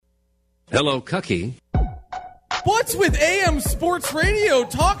Hello, Cucky. What's with AM sports radio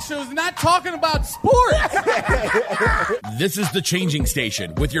talk shows not talking about sports? This is The Changing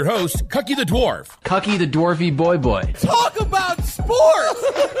Station with your host, Cucky the Dwarf. Cucky the Dwarfy Boy. Talk about sports!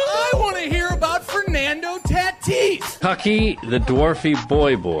 I want to hear about Fernando Tatis. Cucky the Dwarfy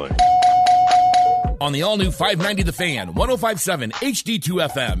Boy. On the all-new 590 The Fan, 105.7 HD2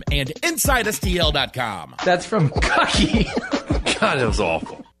 FM, and InsideSTL.com. That's from Cucky. God, that was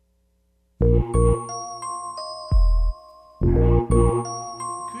awful.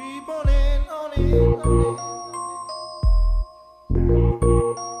 Creep on in, on in, on in.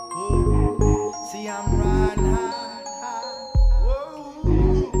 Whoa. See, I'm riding high, high.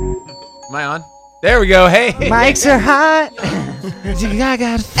 Whoa. Am I on? There we go. Hey. Mics are hot. I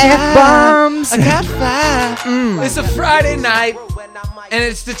got F-bombs. I got fly. It's a Friday night, and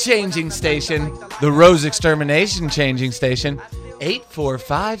it's the Changing Station, the Rose Extermination Changing Station.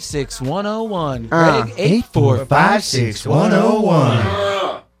 8456101. Greg,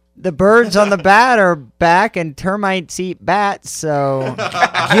 8456101. The birds on the bat are back, and termites eat bats. So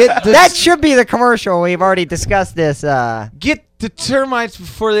that should be the commercial. We've already discussed this. Get the termites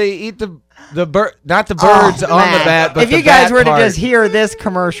before they eat the bird, not the birds on the bat, but if the you guys bat were part. to just hear this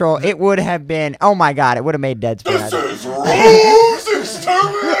commercial, it would have been, oh my God, it would have made Deadspin. This is Rose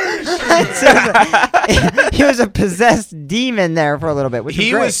Extermination. He was a possessed demon there for a little bit, which was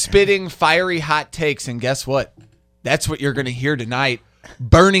He great. was spitting fiery hot takes, and guess what? That's what you're going to hear tonight,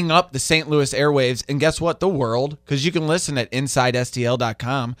 burning up the St. Louis airwaves, and guess what? The world, because you can listen at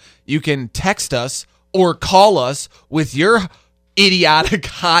InsideSTL.com. You can text us or call us with your idiotic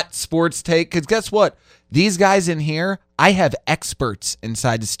hot sports take, because guess what? These guys in here, I have experts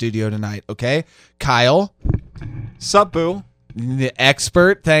inside the studio tonight, okay? Kyle. Sup, boo? The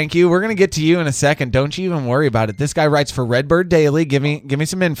expert, thank you. We're going to get to you in a second. Don't you even worry about it. This guy writes for Redbird Daily. Give me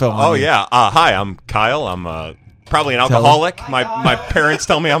some info on Oh, you. yeah. Hi, I'm Kyle. I'm probably an alcoholic. My parents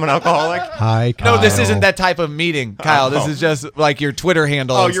tell me I'm an alcoholic. Hi, Kyle. No, this isn't that type of meeting, Kyle. This is just like your Twitter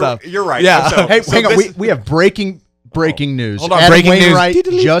handle and stuff. You're right. Yeah. So, Hey, so hang on. this- We have breaking news. Hold on, Adam breaking news. Wainwright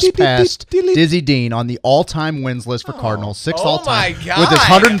just passed Dizzy Dean on the all-time wins list for Cardinals, sixth Oh all-time, my God. with his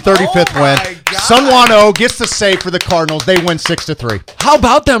 135th Oh my win. God. Sun Wano gets the save for the Cardinals. They win 6-3. How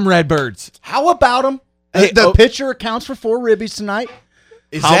about them Redbirds? How about them? Hey, The pitcher accounts for 4 ribbies tonight.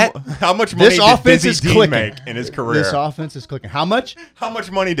 Is how much money This did offense Dizzy is Dean clicking. make in his career? This offense is clicking. How much? How much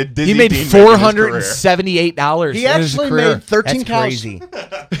money did Dizzy he made Dean make in his career? $478 He in his actually career. made 13 That's cows. crazy.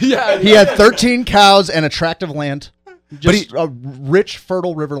 Yeah. He had 13 cows and a tract of land. Just a rich,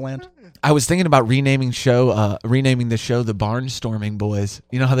 fertile riverland. I was thinking about renaming the show the Barnstorming Boys.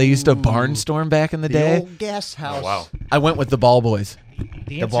 You know how they used to barnstorm back in the The day? old gas house. Oh, wow. I went with the Ball Boys.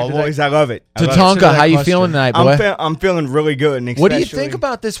 The ball boys, I love it. Tatanka, how you feeling tonight, boy? I'm feeling really good. And What do you especially- think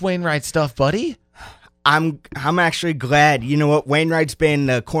about this Wainwright stuff, buddy? I'm actually glad. You know what? Wainwright's been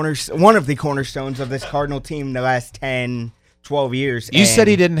one of the cornerstones of this Cardinal team the last 10, 12 years. You said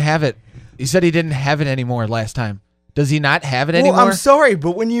he and- didn't have it. You said he didn't have it anymore last time. Does he not have it anymore? Well, I'm sorry,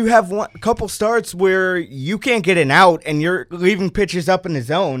 but when you have a couple starts where you can't get an out and you're leaving pitches up in the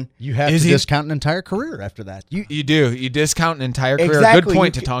zone, You have Is to he- discount an entire career after that. You do. You discount an entire career. exactly. Good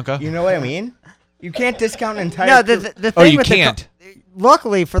point, you, Tatanka. You know what I mean? You can't discount an entire. No, career. the thing Oh, you with can't.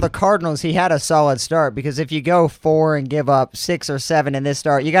 Luckily for the Cardinals, he had a solid start, because if you go 4 and give up 6 or 7 in this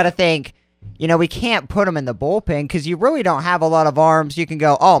start, you got to think, we can't put him in the bullpen because you really don't have a lot of arms. You can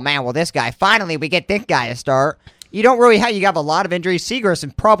go, oh man, well this guy, finally we get this guy to start. You don't really have. You have a lot of injuries. Seagrass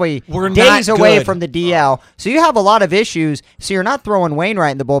and probably We're days not away good. from the DL, so you have a lot of issues. So you're not throwing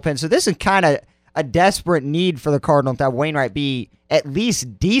Wainwright in the bullpen. So this is kind of a desperate need for the Cardinals to have Wainwright be at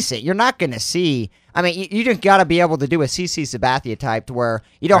least decent. You're not going to see. I mean, you just got to be able to do a CC Sabathia type, to where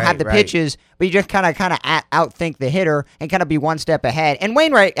you don't have the Right. pitches, but you just kind of outthink the hitter and kind of be one step ahead. And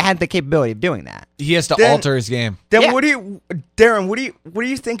Wainwright had the capability of doing that. He has to Then- alter his game. Then Yeah. Darren? What do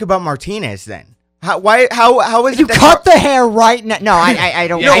you think about Martinez then? How is You it that cut the hair right now. No, I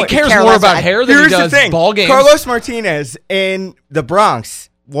don't. Yeah, I he could cares care more less. about hair than he Here's does the thing. ball games. Carlos Martinez in the Bronx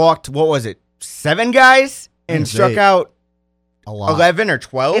walked, what was it, 7 guys and Yes, struck 8. out A lot. 11 or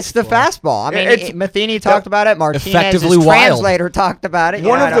 12? It's the fastball. I mean, It's- Matheny talked about it. Martinez, effectively his wild. translator, talked about it.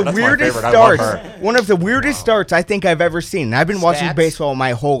 One Yeah, I of know. the That's my weirdest favorite. I love starts. her. One of the weirdest starts I think I've ever seen. I've been watching Stats. baseball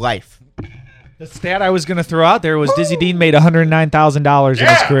my whole life. The stat I was going to throw out there was Dizzy Dean made $109,000 in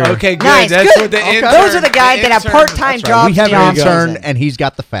his career. Okay, good. Nice, That's good. what the Okay. intern. Those are the guys that have intern- part-time that's right. jobs. We have John an intern, Johnson. and he's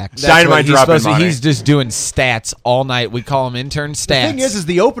got the facts. That's what Dynamite he's dropping supposed to. money. He's just doing stats all night. We call him intern stats. The thing is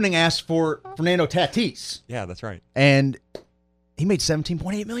the opening asked for Fernando Tatis, Yeah, that's right. and he made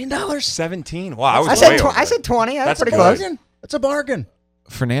 $17.8 million. 17. Wow, I was I way said over I it. said 20. That's That's pretty good. close. Bargain. That's a bargain.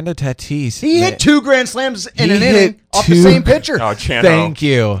 Fernando Tatis. He hit 2 grand slams in He an hit inning off the 2 same pitcher. Oh, Chano. Thank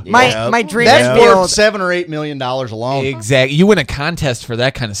you. My dream That's infield. worth $7 or $8 million alone. Exactly. You win a contest for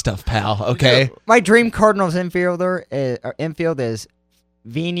that kind of stuff, pal. Okay. My dream Cardinals infield is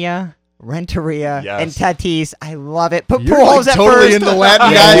Vina, Renteria, Yes. and Tatis. I love it. Put You're Pujols at totally first. into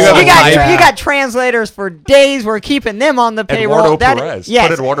Latin Yeah, guys. you have a You got translators for days. We're keeping them on the payroll. Eduardo Perez. Yes.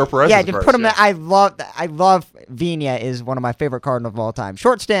 Put Eduardo Perez Yeah, at just first, put him. yeah. I love Vina. Is one of my favorite Cardinals of all time.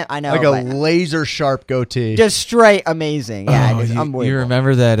 Short stint, I know, Like a but laser sharp goatee. just straight amazing. Yeah, Oh, it's you unbelievable.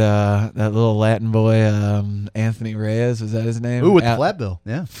 remember that little Latin boy, Anthony Reyes? Was that his name? Ooh, with the Al- flat bill.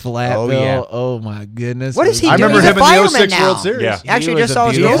 Yeah. Flat Oh, bill. yeah. Oh my goodness. What is he I doing? remember He's him a in the fireman 06 now. World Series. Yeah. Actually, He just was saw a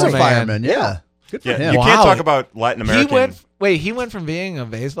his He is beautiful a goal. man. fireman. Yeah. Good for Yeah, him. you can't Wow. talk about Latin American. He went from being a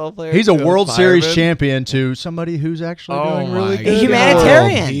baseball player. He's a to World Series fireman? champion to somebody who's actually doing really my good.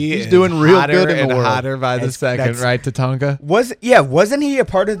 Humanitarian. He's He's doing real hotter good in the and world. hotter by the second, right, Tatanka? Wasn't he a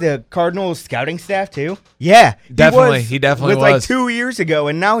part of the Cardinals scouting staff too? Yeah, Definitely, he definitely was. Like was. 2 years ago,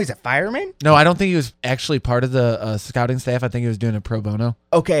 and now he's a fireman. No, I don't think he was actually part of the scouting staff. I think he was doing it pro bono.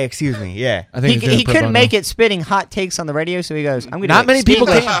 Okay, excuse me. Yeah, I think He, was doing he it pro couldn't bono. make it spitting hot takes on the radio, so he goes, "I'm going to Not many people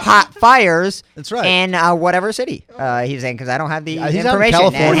can. hot fires." That's right. In whatever city he's in, because I don't have the He's out in information.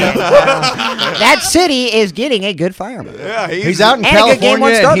 California. And, that city is getting a good fireman. Yeah, He's out in And a good game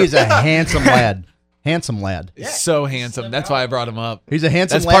one California, and starter. he's a handsome lad. Handsome lad. So handsome. That's why I brought him up. He's a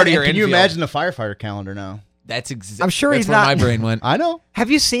handsome That's lad. part of your and can you infield. imagine the firefighter calendar now? That's exactly. I'm sure he's where not- my brain went. I know. Have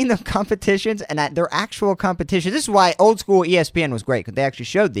you seen the competitions and that they're actual competitions? This is why old school ESPN was great, because they actually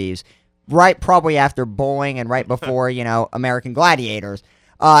showed these right probably after bowling and right before American Gladiators.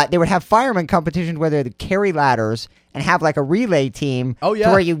 They would have fireman competitions where they would carry ladders and have like a relay team. Oh, yeah.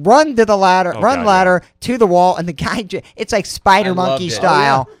 To where you run to the ladder, Oh, run God, ladder to the wall, and the guy. It's like Spider I Monkey loved it.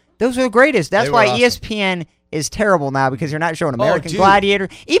 style. Those were the greatest. That's They why were awesome. ESPN is terrible now, because you're not showing American dude. Gladiator.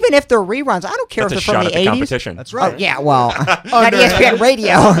 Even if they're reruns, I don't care That's a if they're shot from at the the 80s. competition. That's right. Oh, yeah, well, not ESPN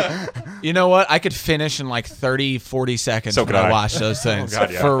radio. You know what? I could finish in like 30, 40 seconds So when could I I. watch those things.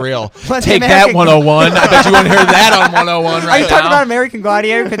 God, yeah. For real. What's Take American- that 101. I bet you want to hear that on 101 Are right you talking now. about American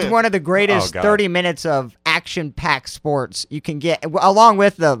Gladiator? Because it's one of the greatest Oh, God. 30 minutes of action-packed sports you can get, along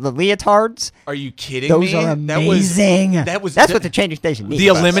with the leotards. Are you kidding Those me? are amazing. That's what the changing station needs. The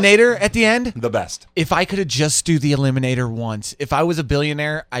Eliminator at the end? The best. If I could have just do the Eliminator once, if I was a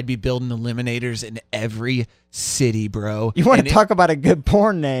billionaire, I'd be building Eliminators in every city, bro. You want And to talk about a good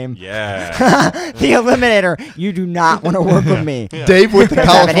porn name? Yeah. The Eliminator. You do not want to work with me. Dave with the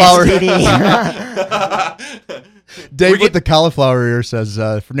Have an cauliflower. STD. Dave with the cauliflower ear says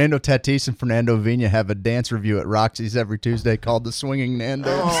Fernando Tatis and Fernando Vina have a dance review at Roxy's every Tuesday called the Swinging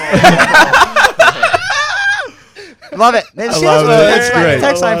Nandos. Love it. love it. It's great.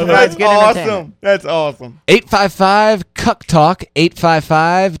 Text line provides good entertainment. That's awesome. 855 Cuck Talk,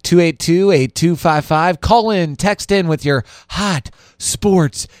 855-282-8255. Call in, text in with your hot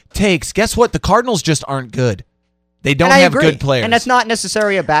sports takes. Guess what? The Cardinals just aren't good. They don't And I have agree. good players. And that's not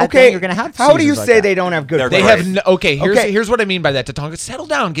necessarily a bad Okay, thing. You're going to have how do you seasons like say that. they don't have good? They're They players? great. have okay. Okay. Here's what I mean by that. Tatanka, settle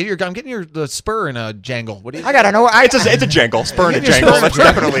down. I'm getting the spur in a jangle. What do you? I got to know. It's a jangle. Spur and a jangle. That's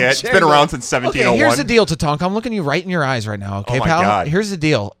definitely it. It's been around since Okay, 1701. here's the deal, Tatanka. I'm looking you right in your eyes right now. Okay, Oh my pal. God. Here's the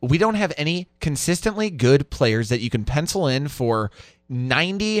deal. We don't have any consistently good players that you can pencil in for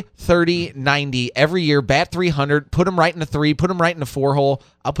 90, 30, 90 every year. Bat 300. Put them right in the 3. Put them right in the 4 hole.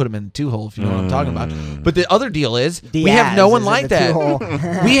 I'll put them in the 2 hole if you know what I'm talking about. But the other deal is we have no Diaz one is in like the that. 2-hole.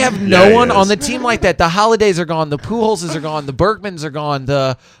 We have Yeah, no he one is. on the team like that. The Holidays are gone. The Pujols are gone. The Bergmans are gone.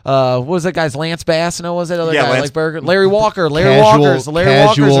 The what was that guy's Lance Bass? No, what was that other Yeah, guy? Lance- Like Berger? Larry Walker. Larry Walkers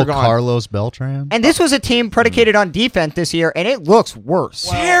are gone. Carlos Beltran. And this was a team predicated on defense this year, and it looks worse.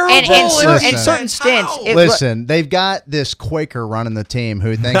 Terrible. And Listen. in certain stints, it Listen, they've got this Quaker running the team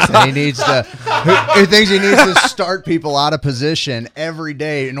who thinks that he needs to who thinks he needs to start people out of position every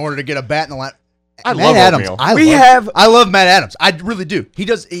day in order to get a bat in the line. I Matt love Adams. oatmeal. I love Matt Adams. I really do.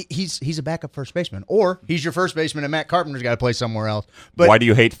 He's a backup first baseman, or he's your first baseman, and Matt Carpenter's got to play somewhere else. But Why do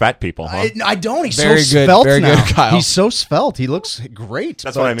you hate fat people, huh? I don't. He's Very so good. svelte Very now. good, Kyle. He's so svelte. He looks great.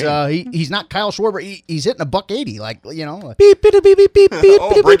 That's but, what I mean. He's not Kyle Schwarber. He's hitting a $180. Like Beep, beep, beep, beep, beep, beep,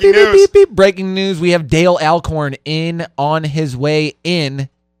 Oh, beep, breaking beep, news. beep, beep. Breaking news. We have Dale Alcorn on his way into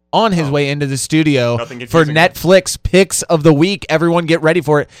the studio Nothing for confusing. Netflix picks of the week. Everyone get ready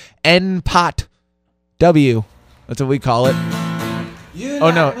for it. NPOT W. That's what we call it. Oh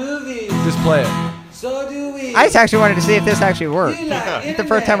no. Just play it. I just actually wanted to see if this actually worked. It's the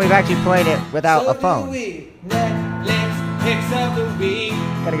first time we've actually played it without a phone.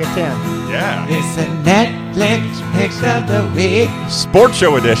 Got a good tune. Yeah. It's the Netflix picks of the week. Sports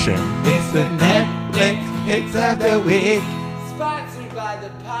show edition. It's the Netflix picks of the week.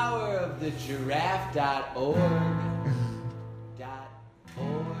 power of the giraffe.org.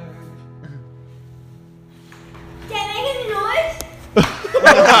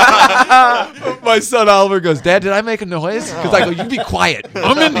 My son Oliver goes, Dad, did I make a noise? Because I go, you be quiet.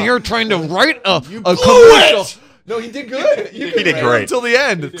 I'm in here trying to write a commercial. No, he did good. He did great until the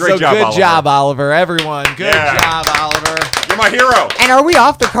end. Great job, good Oliver. job, Oliver. Everyone, good Yeah. job, Oliver. You're my hero. And are we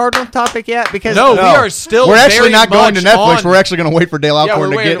off the Cardinal topic yet? Because No, we are still. We're actually very not going to much Netflix. on- We're actually going to wait for Dale Yeah, Alcorn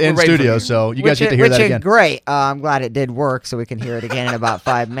to we're get waiting- in we're waiting studio. for- So you guys get to hear which that is again. great. I'm glad it did work, so we can hear it again in about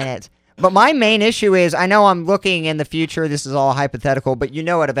 5 minutes. But my main issue is, I know I'm looking in the future. This is all hypothetical, but you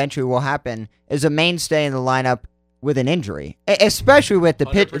know what eventually will happen is a mainstay in the lineup with an injury, especially with the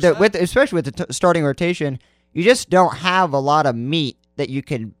pitch, especially with the starting rotation. You just don't have a lot of meat that you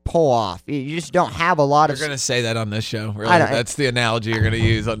can pull off. You just don't have a lot You're of. going to say that on this show. Really? I don't- That's the analogy you're going to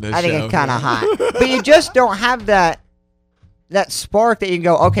use on this show. I think it's kind of hot, but you just don't have that spark that you can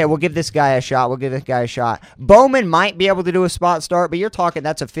go, okay, we'll give this guy a shot. We'll give this guy a shot. Bowman might be able to do a spot start, but you're talking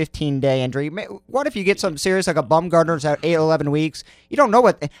that's a 15-day injury. What if you get something serious like a Bumgarner's out 8-11 weeks? You don't know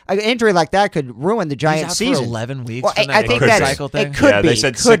what an injury like that could ruin the Giant He's out season. for 11 weeks. Well, from I that think could that's cycle thing. it. Could Yeah, be. they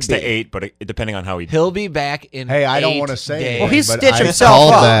said could 6 to be. 8, but depending on how he. He'll be back in. Hey, I don't 8 want to say days. anything, Well, he's but stitched I himself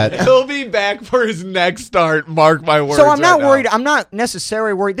called up. that. He'll be back for his next start. Mark my words. So I'm not right now. worried. I'm not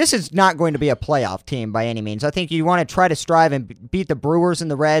necessarily worried. This is not going to be a playoff team by any means. I think you want to try to strive and beat the Brewers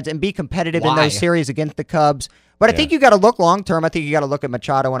and the Reds and be competitive in Why? those series against the Cubs. But I think you got to look long term. I think you got to look at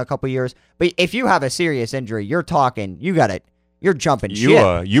Machado in a couple years. But if you have a serious injury, you're jumping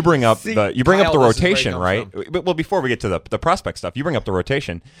ship. You bring up See, the Kyle, this is where it rotation, comes right? But, well, before we get to the prospect stuff, you bring up the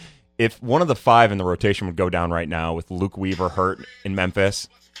rotation. If one of the 5 in the rotation would go down right now with Luke Weaver hurt in Memphis,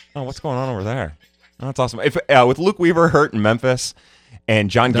 oh, what's going on over there? Oh, that's awesome. If with Luke Weaver hurt in Memphis and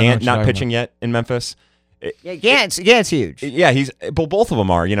John Don't know what Gant you're not talking pitching yet in Memphis, Yeah, Gant's huge. yeah, both of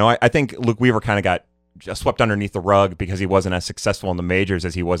them are. You know, I think Luke Weaver kind of got just swept underneath the rug because he wasn't as successful in the majors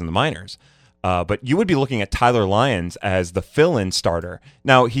as he was in the minors. But you would be looking at Tyler Lyons as the fill-in starter.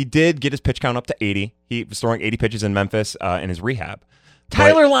 Now, he did get his pitch count up to 80. He was throwing 80 pitches in Memphis in his rehab.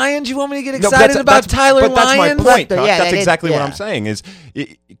 Tyler Lyons? You want me to get No, excited about Tyler but Lyons? that's my point. But Cock. yeah, That's that is- exactly what yeah. I'm saying. Is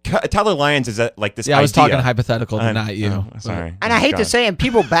Tyler Lyons is like this? Yeah, I was idea. talking hypothetical, not you. Oh, sorry. And I hate to God. say, and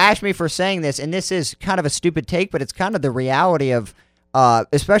people bash me for saying this, and this is kind of a stupid take, but it's kind of the reality of,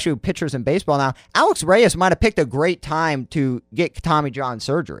 especially with pitchers in baseball now. Alex Reyes might have picked a great time to get Tommy John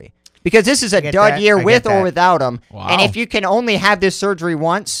surgery because this is a get dud that. year I get with or that. without him. Wow. And if you can only have this surgery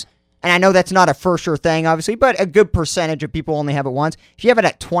once, and I know that's not a for sure thing, obviously, but a good percentage of people only have it once. If you have it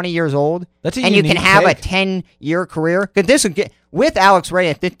at 20 years old, That's a and you can unique have a take. 10-year career, because this would get with Alex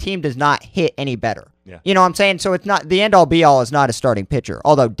Reyes, this team does not hit any better. Yeah. You know what I'm saying? So it's not the end all be all is not a starting pitcher,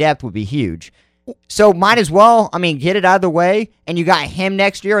 although depth would be huge. So might as well, get it out of the way, and you got him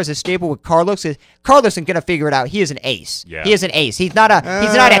next year as a staple with Carlos. Carlos is gonna figure it out. He is an ace. Yeah. He is an ace. He's not a tweener.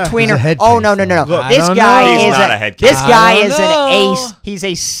 He's a head Oh case, no. though. I This don't guy know. is He's not a head this case. guy I don't is know. an ace. He's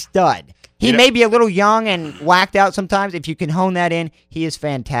a stud. He You know- may be a little young and whacked out sometimes. If you can hone that in, he is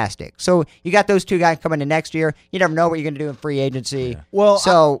fantastic. So you got those two guys coming to next year. You never know what you're going to do in free agency. Well,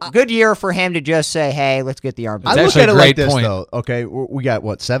 so good year for him to just say, "Hey, let's get the arm." I It's look actually at a it like great this point. though. Okay, we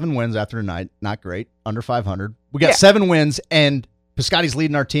got 7 wins after tonight. Not great. Under 500. We got Yeah. 7 wins, and Piscotty's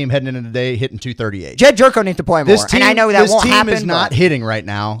leading our team heading into the day, hitting 238. Jed Jerko needs to play more, This team, and I know that this won't team happen. is not but- hitting right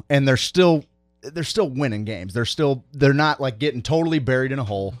now, and they're still winning games. They're not like getting totally buried in a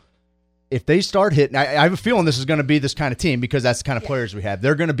hole. If they start hitting, I have a feeling this is going to be this kind of team because that's the kind of players we have.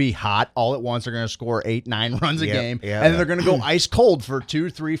 They're going to be hot all at once. They're going to score 8, 9 runs a Yep, game, yeah. and then they're going to go ice cold for 2,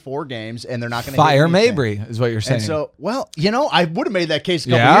 3, 4 games, and they're not going to Fire hit anything. Mabry is what you're saying. And so, well, I would have made that case a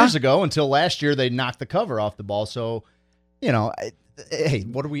couple Yeah? years ago until last year they knocked the cover off the ball. So, hey,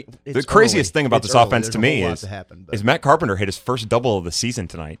 what are we? The craziest thing about this offense to me is Matt Carpenter hit his first double of the season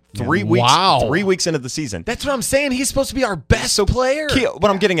tonight. 3 weeks. Wow. 3 weeks into the season. That's what I'm saying. He's supposed to be our best player. What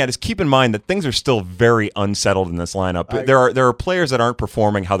I'm getting at is keep in mind that things are still very unsettled in this lineup. There are players that aren't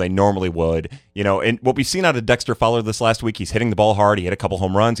performing how they normally would. And what we've seen out of Dexter Fowler this last week, he's hitting the ball hard. He hit a couple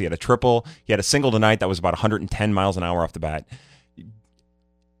home runs. He had a triple. He had a single tonight that was about 110 miles an hour off the bat.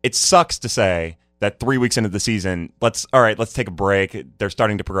 It sucks to say that 3 weeks into the season, let's take a break. They're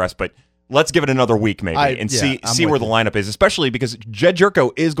starting to progress, but let's give it another week maybe and see where the lineup is, especially because Jed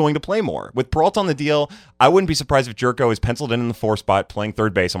Jerko is going to play more. With Peralta on the deal, I wouldn't be surprised if Jerko is penciled in the 4 spot, playing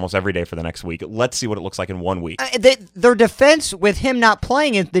third base almost every day for the next week. Let's see what it looks like in 1 week. Their defense with him not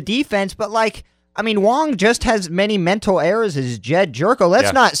playing is the defense, but Wong just has many mental errors as Jed Jerko.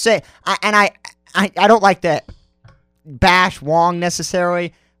 Let's not say, I don't like to bash Wong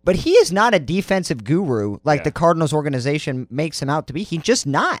necessarily, but he is not a defensive guru like the Cardinals organization makes him out to be. He's just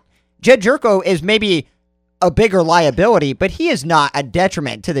not. Jed Jerko is maybe a bigger liability, but he is not a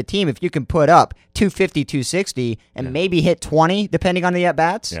detriment to the team if you can put up 250, 260, and maybe hit 20, depending on the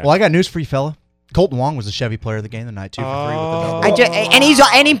at-bats. Well, I got news for you, fella. Colton Wong was the Chevy player of the game tonight, 2 for 3 with the double. And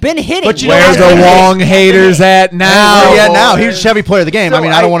he's been hitting. But Where's the Wong haters at now? Now he's Chevy player of the game. So I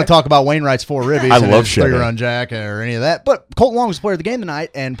mean, I don't want to talk about Wainwright's 4 ribbies. I and love his Chevy. 3-run jack or any of that. But Colton Wong was player of the game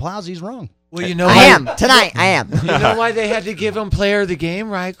tonight, and Plowsy's wrong. Well, you know I why- am. Tonight, I am. You know why they had to give him player of the game,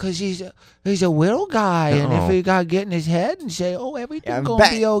 right? Because he's a little guy, and if he got get in his head and say, "Oh, everything's gonna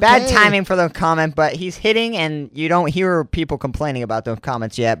be okay," Bad timing for the comment, but he's hitting, and you don't hear people complaining about those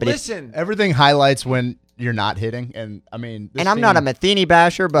comments yet. But Listen, Everything highlights when you're not hitting, and I mean, this and I'm not a team- Matheny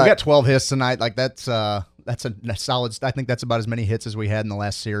basher, We but got 12 hits tonight. Like that's a solid. I think that's about as many hits as we had in the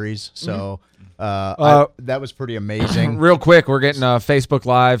last series. So that was pretty amazing. real quick, we're getting Facebook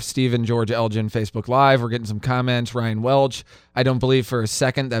Live. Stephen George Elgin Facebook Live. We're getting some comments. Ryan Welch. I don't believe for a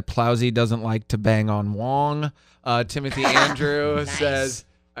second that Plowsy doesn't like to bang on Wong. Timothy Andrew says,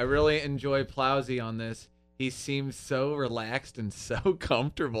 "I really enjoy Plowsy on this. He seems so relaxed and so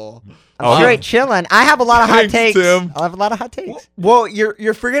comfortable." I'm straight chilling. I have a lot of hot Thanks, takes. Tim. I have a lot of hot takes. Well,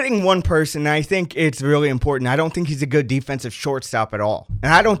 you're forgetting one person. And I think it's really important. I don't think he's a good defensive shortstop at all,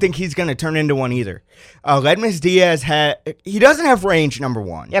 and I don't think he's going to turn into one either. Ledmus Diaz he doesn't have range. Number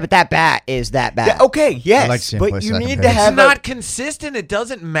one. Yeah, but that bat is that bat. Yeah, okay, yes, I'd like to see him play but you second need base. to It's have not consistent. It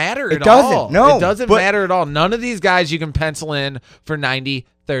doesn't matter It at doesn't. all. No, it doesn't but- matter at all. None of these guys you can pencil in for 90,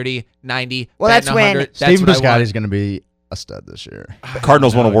 30, 90. Well, batting that's when 100. That's Steve what I want. Piscotty's going to be a stud this year.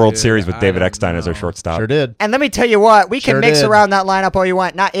 Cardinals won a No, World dude, Series with I David don't Eckstein as their know. shortstop. Sure did. And let me tell you what, we can Sure mix did. around that lineup all you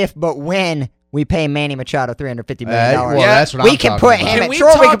want. Not if, but when we pay Manny Machado $350 million. Well, that's what we I'm can talking put about. him Can at we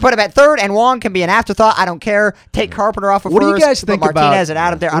short. We talk- can put him at third, and Wong can be an afterthought. I don't care. Take Carpenter off of What do first. you guys put think Martinez about and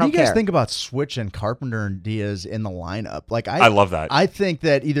Adam there? I What don't do you guys care. think about switching Carpenter and Diaz in the lineup? Like I love that. I think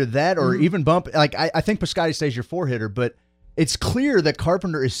that either that or even bump. Like I think Piscotty stays your 4-hitter, but it's clear that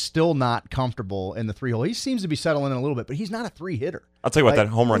Carpenter is still not comfortable in the 3-hole. He seems to be settling in a little bit, but he's not a 3-hitter. I'll tell you what, Like,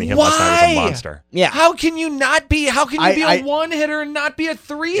 that home run he hit last night was a Why? monster. Yeah. How can you not be? How can you be I- a one hitter and not be a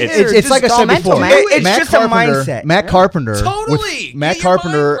three It's- hitter? It's like I said mental, before. man. It's Matt just a Carpenter, mindset. Matt Carpenter, Totally. with Matt Get your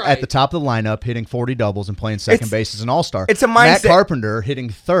Carpenter mind at the right. top of the lineup, hitting 40 doubles and playing second It's- base as an all-star. it's a Matt mindset. Carpenter hitting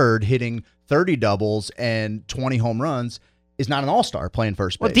third, hitting 30 doubles and 20 home runs is not an all-star playing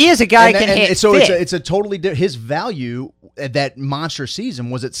first base. Well, Diaz a guy And- can and hit So fifth. it's a totally his value at that monster season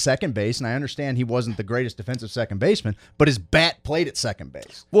was at second base, and I understand he wasn't the greatest defensive second baseman, but his bat played at second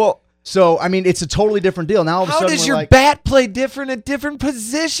base. Well, So I mean, it's a totally different deal. Now all of a How sudden does we're your like, bat play different at different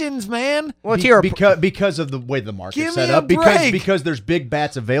positions, man? Well, to your because of the way the market's Give set me a up, because break. there's big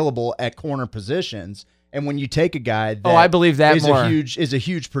bats available at corner positions, and when you take a guy that I believe that is more. a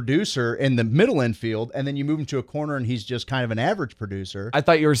huge producer in the middle infield, and then you move him to a corner and he's just kind of an average producer. I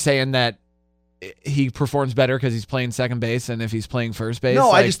thought you were saying that he performs better because he's playing second base than if he's playing first base. No,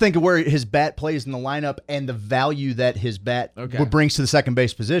 I Like, just think of where his bat plays in the lineup and the value that his bat Okay. brings to the second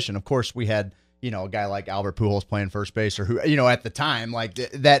base position. Of course, we had a guy like Albert Pujols playing first base, or who at the time, like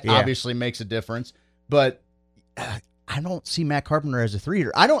that obviously makes a difference. But I don't see Matt Carpenter as a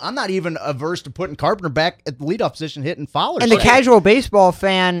 3-hitter. I'm not even averse to putting Carpenter back at the leadoff position, hitting Fowler. and the casual baseball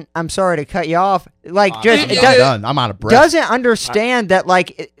fan, I'm sorry to cut you off, like just I'm it done. I'm out of breath. doesn't understand that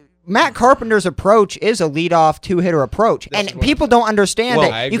Matt Carpenter's approach is a leadoff 2-hitter approach, and people don't understand Well,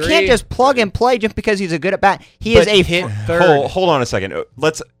 that I you agree. can't just plug and play just because he's a good at bat. He but is a hit third. Hold on a second.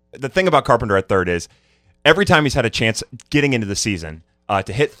 The thing about Carpenter at third is every time he's had a chance getting into the season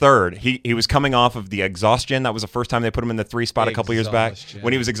to hit third, he was coming off of the exhaustion. That was the first time they put him in the 3 spot a couple years back. Exhaustion.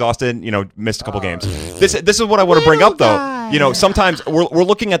 When he was exhausted, missed a couple games. This is what I want to bring up though. Sometimes we're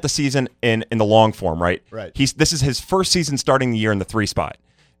looking at the season in the long form, right? Right. This is his first season starting the year in the 3 spot.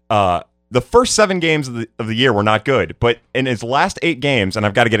 The first 7 games of the year were not good, but in his last 8 games, and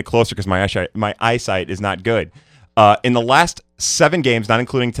I've got to get it closer because my eyesight is not good. In the last 7 games, not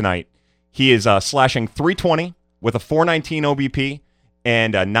including tonight, he is slashing .320 with a .419 OBP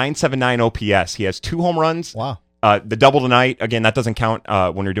and a .979 OPS. He has 2 home runs. Wow. The double tonight, again, that doesn't count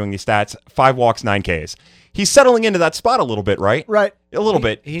when you're doing these stats. 5 walks, 9 Ks. He's settling into that spot a little bit, right? Right. A little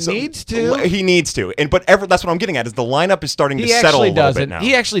bit. He needs to. He needs to. But that's what I'm getting at is the lineup is starting to He settle a actually little doesn't. bit now.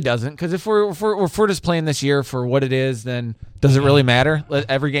 He actually doesn't because if we're just playing this year for what it is, then does it really matter?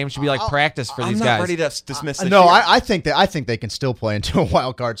 Every game should be like practice for I'm these not guys. ready to dismiss this No, year. I think they can still play into a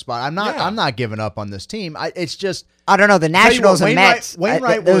wild card spot. I'm not giving up on this team. It's just I don't know the Tell you what, Nationals and Mets.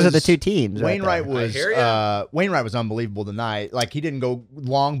 Those are the 2 teams. Wainwright right there. was Wainwright was unbelievable tonight. Like he didn't go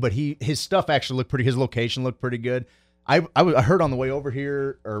long, but his stuff actually looked pretty. His location looked pretty good. I heard on the way over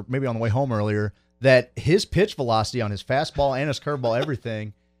here, or maybe on the way home earlier, that his pitch velocity on his fastball and his curveball,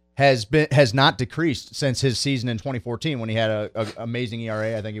 everything has not decreased since his season in 2014 when he had a amazing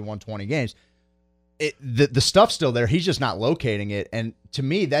ERA. I think he won 20 games. The stuff's still there. He's just not locating it, and to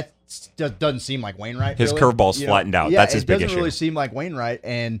me, that doesn't seem like Wainwright. His really. curveball's flattened out. Yeah, That's his big issue. It doesn't really seem like Wainwright,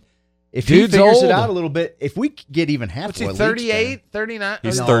 and if Dude's he figures old. it out a little bit, if we get even What's halfway, he, 38, 39?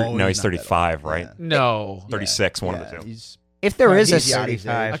 He's No, 30. he's No, he's not that 35, old. right? Yeah. No. 36, one of the two. If there is a He's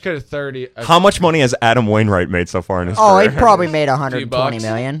 35. I could have 30. How much money has Adam Wainwright made so far in his Oh, he career? probably made $120 $120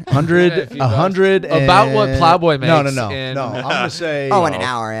 million. 100 About what Plowboy makes. No. in- I'm gonna say. Oh, in an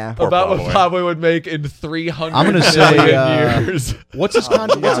hour, yeah. Poor About what Plowboy. Plowboy would make in 300 I'm gonna say, million years. What's his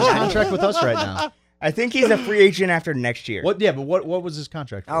contract with us right now? I think he's a free agent after next year. What? Yeah, but what was his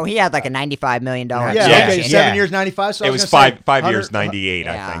contract? Oh, he had like a $95 million yeah, extension. okay, 7 years, 95. So I It was was gonna say 5 years, 100 98,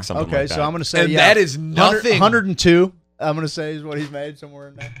 I Yeah. think, something Okay, like that. so I'm gonna say And yeah, that is nothing. 102. I'm gonna say is what he's made somewhere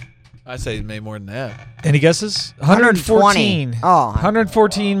in there. I say he made more than that. Any guesses? 114. 114. Oh.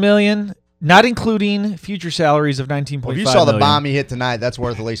 114 million, not including future salaries of 19.5 Well, if you saw the million. bomb he hit tonight, that's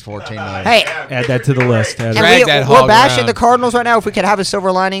worth at least 14 million. Hey, Add that to the list. Add it. Drag and that we're hog bashing around. the Cardinals right now. If we could have a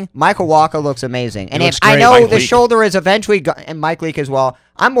silver lining, Michael Walker looks amazing. And He if looks I great. know Mike the Leake. shoulder is eventually, and Mike Leake as well,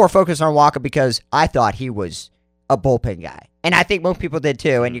 I'm more focused on Walker because I thought he was a bullpen guy. And I think most people did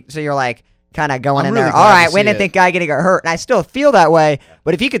too. And so you're like, kind of going I'm in really there, glad all to right, we see didn't it. think guy going to get hurt. And I still feel that way.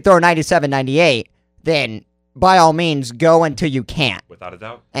 But if he could throw 97, 98, then by all means, go until you can't. Without a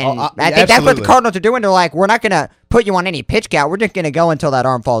doubt. And Oh, I think that's what the absolutely. Cardinals are doing. They're like, we're not going to put you on any pitch count. We're just going to go until that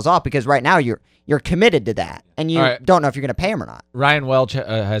arm falls off because right now you're committed to that. And you All right. don't know if you're going to pay him or not. Ryan Welch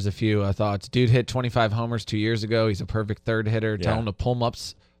has a few thoughts. Dude hit 25 homers 2 years ago. He's a perfect third hitter. Tell Yeah. him to pull him up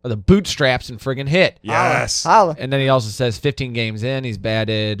the bootstraps and friggin' hit. Yes. Holla. And then he also says 15 games in, he's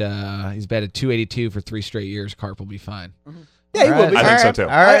batted 282 for 3 straight years. Carp will be fine. Yeah, he All will right. be. I think so, too. All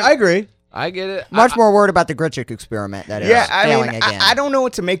right. I agree. I get it. Much more worried about the Grichuk experiment that is Yeah, I failing mean, again. I don't know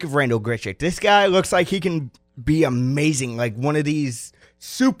what to make of Randall Grichuk. This guy looks like he can be amazing, like one of these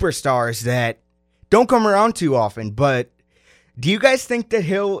superstars that don't come around too often. But do you guys think that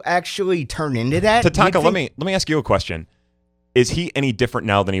he'll actually turn into that? Do you Tatanka, let think- me ask you a question. Is he any different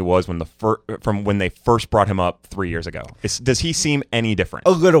now than he was from when they first brought him up 3 years ago? Does he seem any different?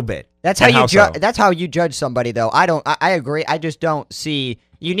 a little bit. That's how And you how so? That's how you judge somebody, though. I agree. I just don't see.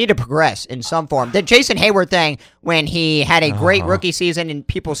 You need to progress in some form. The Jason Hayward thing, when he had a great rookie season and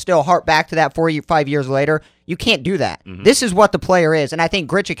people still harp back to that 5 years later, you can't do that. This is what the player is, and I think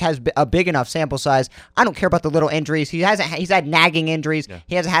Grichuk has a big enough sample size. I don't care about the little injuries. He's had nagging injuries. Yeah.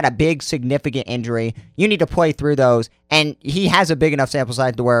 He hasn't had a big significant injury. You need to play through those, and he has a big enough sample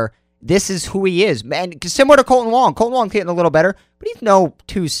size to where this is who he is. And similar to Colton Wong. Colton Wong's hitting a little better, but he's no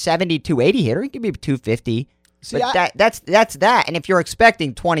 270, 280 hitter. He could be 250. See, But that's that. And if you're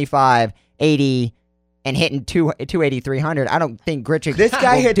expecting 25, 80, and hitting 280, 300, I don't think Grichuk This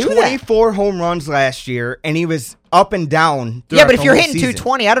guy will hit do that. 24 home runs last year, and he was up and down. Yeah, but if throughout you're the whole hitting season.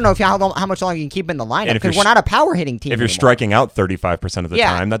 220, I don't know how much longer you can keep in the lineup And if because you're we're not a power hitting team If you're anymore. striking out 35% of the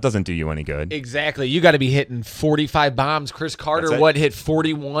Yeah. time, that doesn't do you any good. Exactly. You got to be hitting 45 bombs. Chris Carter, That's it. hit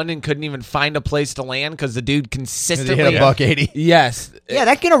 41 and couldn't even find a place to land because the dude He consistently hit a $180. Yes. Yeah,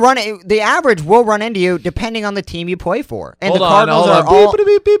 that's gonna run. The average will run into you depending on the team you play for. And Hold the on, Cardinals hold are on. all. Beep,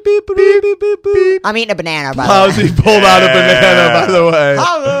 beep, beep, beep, beep, beep, beep, beep. I'm eating a banana, by the way. Plowsy pulled out a banana, by the way.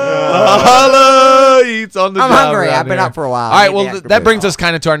 Holla! Eats on the I'm job hungry. around I've been here. up for a while. All I right, need well, the extra that boost. brings us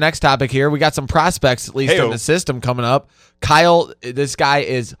kind of to our next topic here. We got some prospects, at least in Hey-o. the system, coming up. Kyle, this guy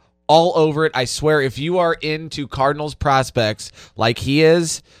is all over it. I swear, if you are into Cardinals prospects like he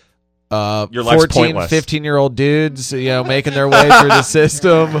is, Your life's 14, pointless. 15-year-old dudes, making their way through the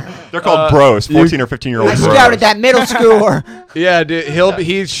system. They're called bros, 14 or 15-year-old I bros. scouted that middle schooler. Yeah, dude,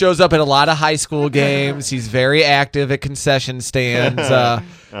 he shows up at a lot of high school games. He's very active at concession stands.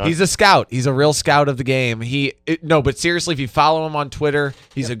 He's a scout. He's a real scout of the game. But seriously, if you follow him on Twitter,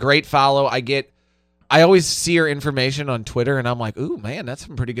 he's a great follow. I always see your information on Twitter, and I'm like, ooh, man, that's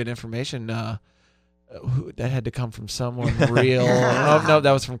some pretty good information. That had to come from someone real. Oh, no,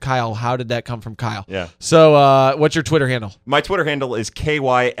 that was from Kyle. How did that come from Kyle? Yeah. So, what's your Twitter handle? My Twitter handle is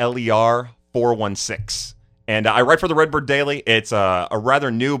KYLER416. And I write for the Redbird Daily. It's a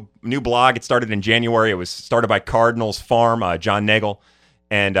rather new blog. It started in January. It was started by Cardinals Farm, John Nagel.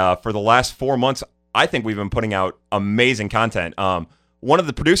 And for the last 4 months, I think we've been putting out amazing content. One of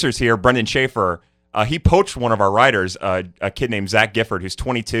the producers here, Brendan Schaefer, he poached one of our writers, a kid named Zach Gifford, who's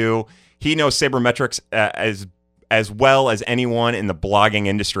 22. He knows sabermetrics as well as anyone in the blogging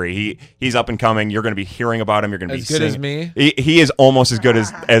industry. He's up and coming. You're going to be hearing about him. You're going to be As good as seeing- me? He is almost as good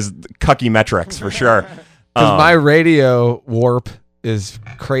as Cucky Metrics for sure. Because my radio warp is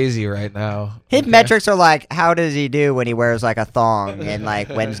crazy right now. His metrics are like, how does he do when he wears like a thong in like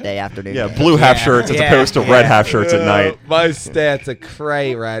Wednesday afternoon? Yeah, games? blue half shirts as opposed to red half shirts at night. My stats are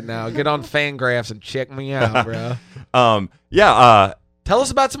cray right now. Get on Fangraphs and check me out, bro. Tell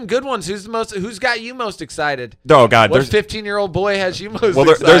us about some good ones. Who's got you most excited? Oh God, What 15-year-old boy has you most well,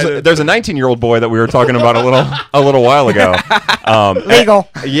 excited? there's a 19-year-old boy that we were talking about a little while ago. Legal.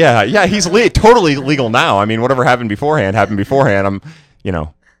 Yeah, he's totally legal now. I mean, whatever happened beforehand. I'm,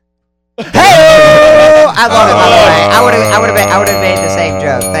 Hey! I love it, by the way. I would have made the same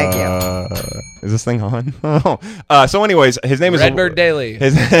joke. Thank you. Is this thing on? So, anyways, his name is Redbird Daily.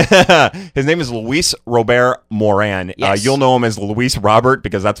 His name is Luis Robert Moran. Yes. You'll know him as Luis Robert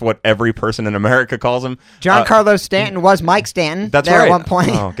because that's what every person in America calls him. John Carlos Stanton was Mike Stanton. That's there right. At one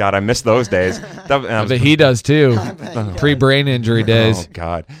point. Oh God, I missed those days. But he does too. Pre-brain injury days. Oh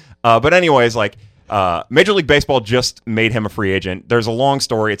God. But anyways, Major League Baseball just made him a free agent. There's a long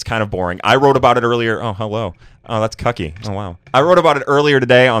story. It's kind of boring. I wrote about it earlier. Oh, hello. Oh, that's Cucky. Oh, wow. I wrote about it earlier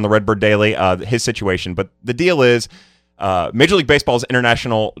today on the Redbird Daily, his situation. But the deal is Major League Baseball's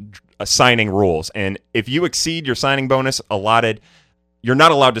international signing rules. And if you exceed your signing bonus allotted, you're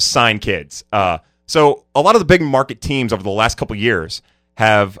not allowed to sign kids. So a lot of the big market teams over the last couple years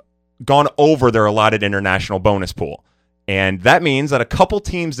have gone over their allotted international bonus pool. And that means that a couple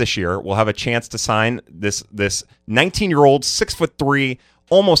teams this year will have a chance to sign this 19-year-old, 6'3",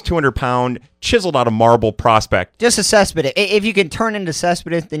 almost 200-pound, chiseled out of marble prospect. Just a Cespedes. If you can turn into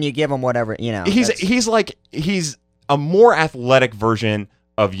Cespedes, then you give him whatever, He's a more athletic version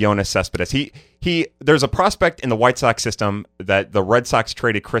of Yoenis Cespedes. There's a prospect in the White Sox system that the Red Sox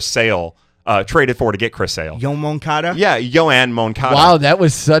traded Chris Sale. Traded for to get Chris Sale. Yoan Moncada? Yeah, Yoan Moncada. Wow, that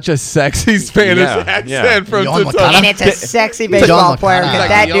was such a sexy Spanish accent from Tatanka. And it's a sexy baseball player because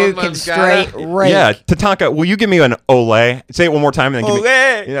that dude can straight rake. Yeah, Tatanka, will you give me an ole? Say it one more time and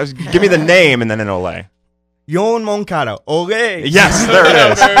then give me the name and then an ole. Yoan Moncada. Ole. Yes, there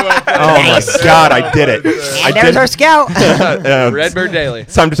it is. Oh my God, I did it. And there's our scout. Redbird Daily.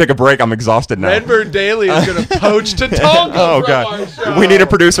 It's time to take a break. I'm exhausted now. Redbird Daily is going to poach Tatanka. Oh God, we need a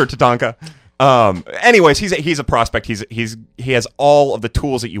producer, Tatanka. Anyways, he's a prospect. He has all of the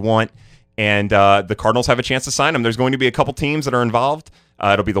tools that you want, and the Cardinals have a chance to sign him. There's going to be a couple teams that are involved.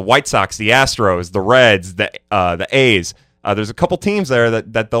 It'll be the White Sox, the Astros, the Reds, the A's. There's a couple teams there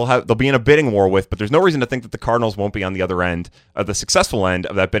that they'll be in a bidding war with, but there's no reason to think that the Cardinals won't be on the other end, the successful end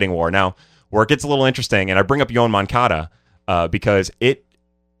of that bidding war. Now, where it gets a little interesting, and I bring up Yoan Moncada because it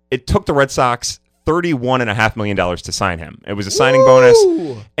took the Red Sox $31.5 million to sign him. It was a signing bonus,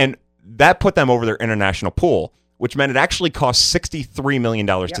 and that put them over their international pool, which meant it actually cost $63 million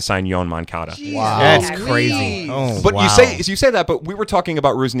to sign Yoan Moncada. Wow, that's crazy. But you say that, but we were talking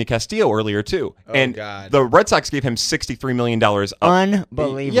about Rusney Castillo earlier too, and the Red Sox gave him $63 million.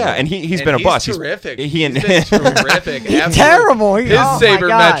 Unbelievable. Yeah, and he's been a bust. Terrific. He's been terrific. He's terrible. His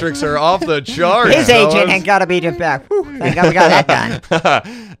sabermetrics are off the charts. His agent ain't got to beat him back. Whew, thank God we got that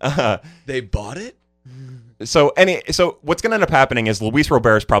done. They bought it? So what's going to end up happening is Luis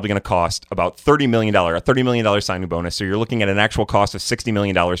Robert is probably going to cost about $30 million, a $30 million signing bonus. So you're looking at an actual cost of $60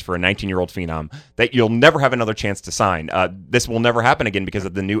 million for a 19-year-old phenom that you'll never have another chance to sign. This will never happen again because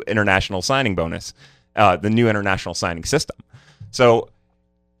of the new international signing bonus, the new international signing system. So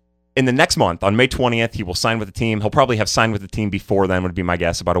in the next month, on May 20th, he will sign with the team. He'll probably have signed with the team before then, would be my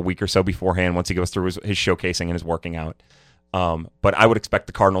guess, about a week or so beforehand once he goes through his showcasing and his working out. But I would expect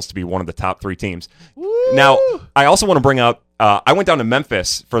the Cardinals to be one of the top three teams. Woo! Now, I also want to bring up, I went down to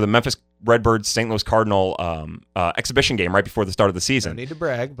Memphis for the Memphis Redbirds St. Louis Cardinal exhibition game right before the start of the season. No need to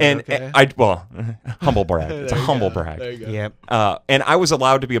brag, but and okay. Humble brag. It's a humble brag. There you go. Yep. And I was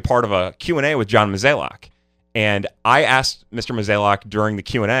allowed to be a part of a Q&A with John Mozeliak. And I asked Mr. Mozeliak during the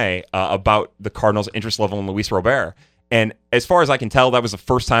Q&A about the Cardinals' interest level in Luis Robert. And as far as I can tell, that was the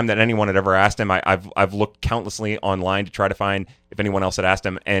first time that anyone had ever asked him. I've looked countlessly online to try to find if anyone else had asked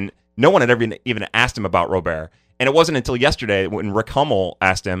him, and no one had ever even asked him about Robert. And it wasn't until yesterday when Rick Hummel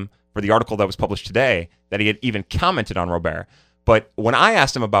asked him for the article that was published today that he had even commented on Robert. But when I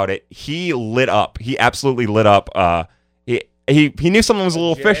asked him about it, he lit up. He absolutely lit up. He knew something was a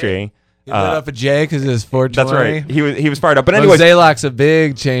little fishy. He lit up a J because it was 420. That's right. He was fired up. But anyway, Zaylock's a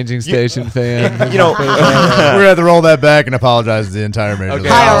big Changing Station fan. We're going to have to roll that back and apologize to the entire Major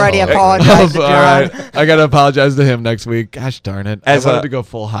League. I already apologized to John. All right. I got to apologize to him next week. Gosh darn it. I wanted to go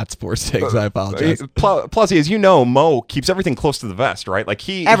full hot sports takes. I apologize. Plus, as you know, Mo keeps everything close to the vest, right? Like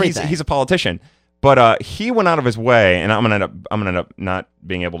he's a politician. But he went out of his way, and I'm gonna end up not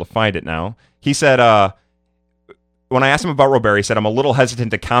being able to find it now. He said, when I asked him about Robert, he said, I'm a little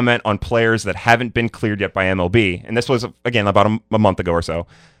hesitant to comment on players that haven't been cleared yet by MLB. And this was, again, about a month ago or so.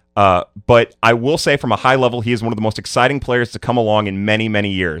 But I will say from a high level, he is one of the most exciting players to come along in many, many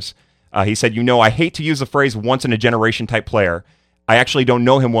years. He said, I hate to use the phrase once-in-a-generation type player. I actually don't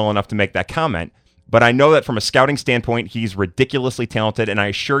know him well enough to make that comment. But I know that from a scouting standpoint, he's ridiculously talented, and I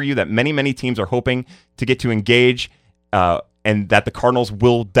assure you that many, many teams are hoping to get to engage, and that the Cardinals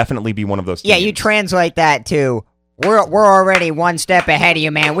will definitely be one of those teams. Yeah, you translate that to we're already one step ahead of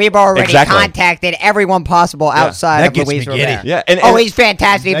you, man. We've already contacted everyone possible outside of Luis Robert. Yeah, he's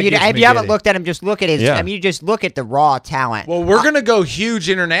fantastic. If you haven't looked at him, just look at his. I mean, you just look at the raw talent. Well, we're gonna go huge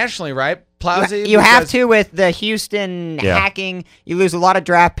internationally, right? Plowsy, you have to with the Houston hacking. You lose a lot of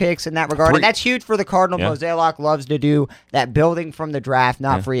draft picks in that regard, and that's huge for the Cardinals. Mozeliak loves to do that, building from the draft,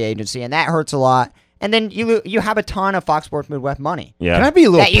 not free agency, and that hurts a lot. And then you have a ton of Fox Sports Midwest money. Yeah. Can I be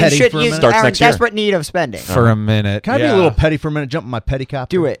a little petty for a minute? Starts next desperate need of spending. For a minute. Can I be a little petty for a minute? Jump in my petty cop.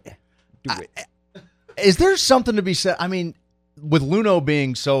 Do it. Is there something to be said? I mean, with Luno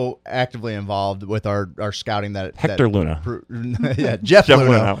being so actively involved with our scouting that Hector Luna. Yeah, Jeff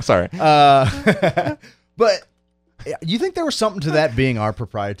Luno. Sorry. But you think there was something to that being our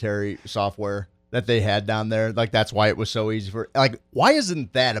proprietary software that they had down there? Like, that's why it was so easy for, like, why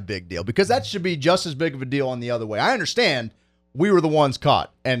isn't that a big deal? Because that should be just as big of a deal on the other way. I understand we were the ones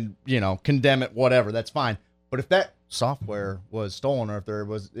caught and, condemn it, whatever, that's fine. But if that software was stolen, or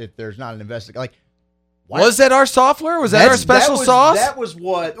if there's not an investigation, like, was that our software? Was that our special sauce? That was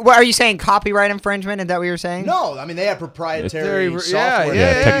what are you saying? Copyright infringement? Is that what you're saying? No, I mean they have proprietary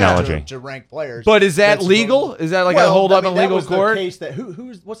software, technology to rank players. But is that legal? Is that like a hold up in legal court? Case that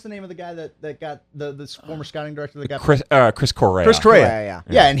what's the name of the guy that got the former scouting director that got Chris Correa. Chris Correa,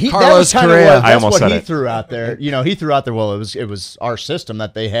 yeah, and Carlos Correa. That's what he threw out there. He threw out there. Well, it was our system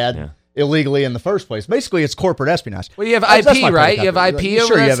that they had. Yeah. Illegally in the first place. Basically, it's corporate espionage. Well, you have IP, right? You have IP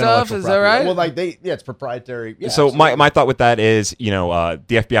over that stuff. Is that right? Well, it's proprietary. Yeah, so my thought with that is, the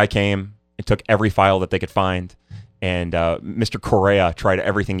FBI came and took every file that they could find, and Mr. Correa tried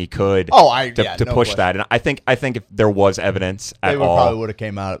everything he could to push that. And I think if there was evidence at all, probably would have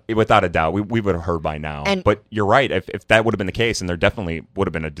came out without a doubt. We would have heard by now. But you're right. If that would have been the case, and there definitely would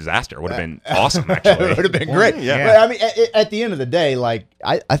have been a disaster. It would have been awesome. Actually, it would have been great. Yeah. But, I mean, at the end of the day, like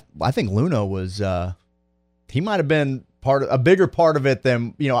I think Luno was he might have been a bigger part of it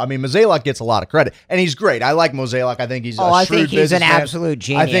than Mozeliak gets a lot of credit, and he's great. I like Mozeliak. I think he's I think he's an absolute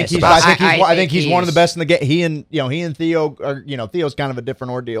genius. I think he's one of the best in the game. He and Theo are Theo's kind of a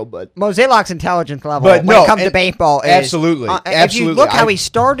different ordeal, but Mozeliak's intelligence level when it comes to baseball is absolutely. If you look how he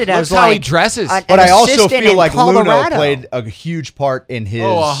started as how he dresses, but I also feel like Luno played a huge part in his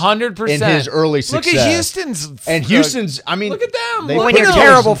 100% in his early success. Look at Houston's. I mean, look at them. When you're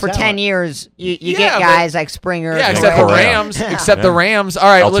terrible for 10 years, you get guys like Springer. Yeah, except the Rams. All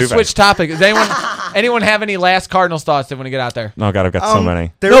right, let's switch topic. Does anyone have any last Cardinals thoughts they want to get out there? No, God, I've got so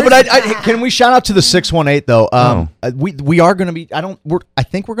many. No, but can we shout out to the 618 though? We are going to be. I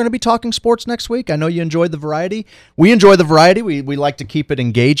think we're going to be talking sports next week. I know you enjoyed the variety. We enjoy the variety. We like to keep it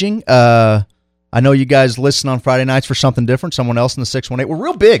engaging. I know you guys listen on Friday nights for something different. Someone else in the 618. We're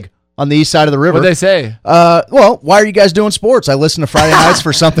real big on the east side of the river. What'd they say? Well, why are you guys doing sports? I listen to Friday nights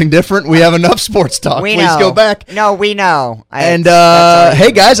for something different. We have enough sports talk. Please go back. No, we know. And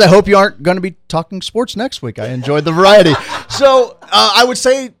hey, guys, I hope you aren't going to be talking sports next week. I enjoyed the variety. So I would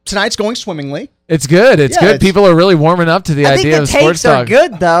say tonight's going swimmingly. It's good. It's good. People are really warming up to the idea of sports talk. I think the takes are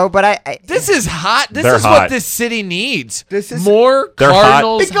good, though, but this is hot. This is hot. what this city needs. This is more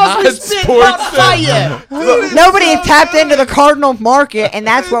Cardinals hot sports. Nobody tapped into the Cardinal market, and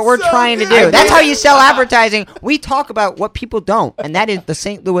that's what we're trying to do. That's how you sell advertising. We talk about what people don't, and that is the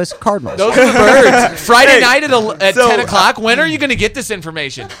St. Louis Cardinals. Those are the birds. Friday night at 10 o'clock, when are you going to get this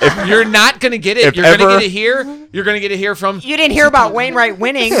information? You're not going to get it. You're going to get it here. You're going to get it here from... You didn't hear about Wainwright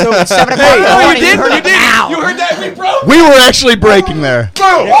winning at 7 o'clock in the morning. You did. You heard that? We broke. We were actually breaking there.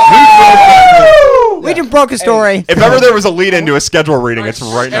 We just broke a story. If ever there was a lead into a schedule reading, it's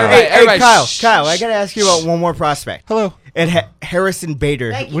right now. Hey, Kyle, I got to ask you about one more prospect. Hello. And Harrison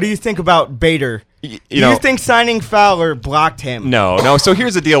Bader. What do you think about Bader? Do you think signing Fowler blocked him? No. So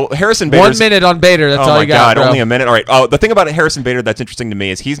here's the deal. Harrison Bader. 1 minute on Bader. That's all you got. Oh my God, only a minute. All right. Oh, the thing about Harrison Bader that's interesting to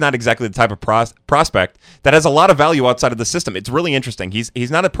me is he's not exactly the type of prospect that has a lot of value outside of the system. It's really interesting.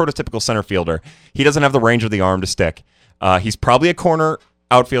 He's not a prototypical center fielder. He doesn't have the range of the arm to stick. He's probably a corner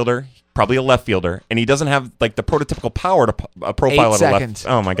outfielder. Probably a left fielder, and he doesn't have like the prototypical power to profile at a left. seconds.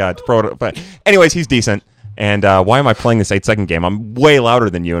 Oh my God! But anyways, he's decent. And why am I playing this 8-second game? I'm way louder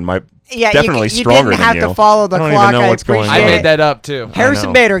than you, and definitely you stronger didn't have than you. to follow the I don't clock. even know what's going on. I made that up too.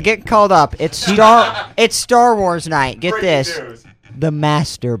 Harrison Bader, get called up. It's Star Wars night. Get this. The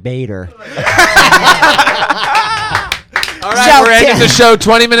Master Bader. All right, we're ending the show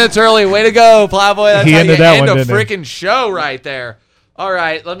 20 minutes early. Way to go, Plowboy. That's He how ended you that end one, a didn't he? freaking show right there. All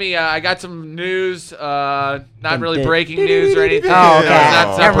right, let me. I got some news. Not really breaking news or anything. Oh, okay. It's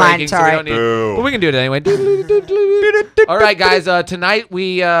not Never mind, breaking, so sorry. we don't need. But we can do it anyway. All right, guys. Tonight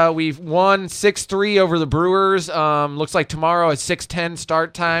we've won 6-3 over the Brewers. Looks like tomorrow is 6:10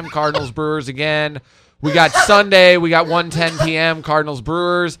 start time. Cardinals Brewers again. We got Sunday. We got 1:10 p.m. Cardinals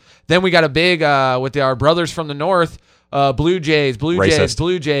Brewers. Then we got a big with our brothers from the north. Blue Jays. We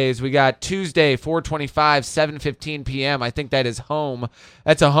got Tuesday, 4:25, 7:15 p.m. I think that is home.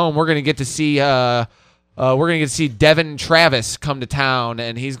 That's a home. We're gonna get to see. Devin Travis come to town,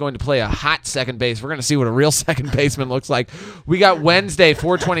 and he's going to play a hot second base. We're going to see what a real second baseman looks like. We got Wednesday,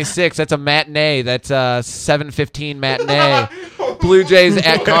 4:26. That's a matinee. That's a 7:15 matinee. Blue Jays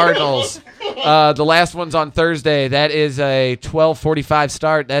at Cardinals. The last one's on Thursday. That is a 12:45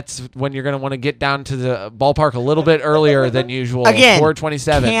 start. That's when you're going to want to get down to the ballpark a little bit earlier than usual. Again,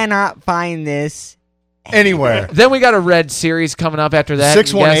 4:27. Cannot find this Anywhere. Then we got a red series coming up after that.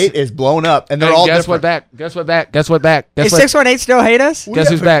 618 is blown up, and they're all guess different. Guess what back? Is 618 still hate us? Guess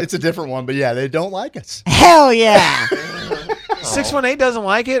who's back? It's a different one, but yeah, they don't like us. Hell yeah. 618 doesn't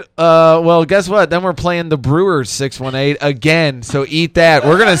like it? Well, guess what? Then we're playing the Brewers 618 again. So eat that.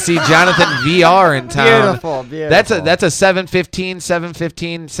 We're gonna see Jonathan VR in town. Beautiful. That's a 7:15,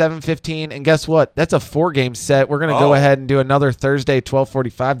 7:15, 7:15, and guess what? That's a 4-game set. We're gonna go ahead and do another Thursday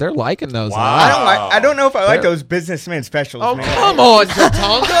 12:45. They're liking those. I don't know if I like those businessman specials. Oh, man. come on,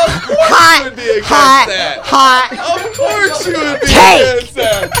 Tatanka. Of course you would be against that. Of course you would be against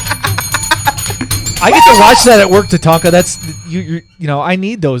that. I get to watch that at work, Tatanka. That's you know, I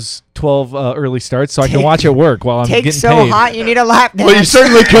need those 12 early starts so I can watch at work while I'm Take getting so paid. hot you need a lap dance. Well, you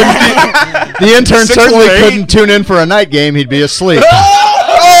certainly couldn't. The intern certainly couldn't tune in for a night game. He'd be asleep.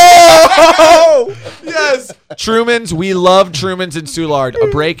 Oh, yes. Trumans. We love Trumans in Soulard. A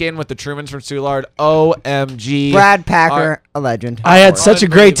break-in with the Trumans from Soulard. OMG. Brad Packer, a legend. I had such a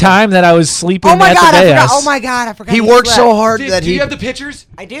great time that I was sleeping Oh my at god, the I Dais. forgot. Oh my god, I forgot. He worked so hard Do that you he have the pictures?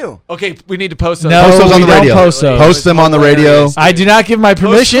 I do. Okay, we need to post those. No, post those on we the don't radio. post those. Post them on the radio. I do not give my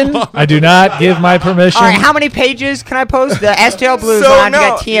permission. I do not give my permission. All right, how many pages can I post? The STL Blues So, on. no. We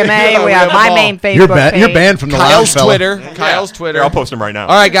got TMA. Yeah, we have them my all. main Facebook You're page. banned from the lounge, Kyle's fella. Twitter. Kyle's Twitter. Here, I'll post them right now.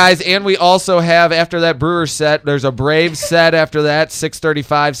 All right, guys, and we also have, after that Brewers set, there's a Braves set after that,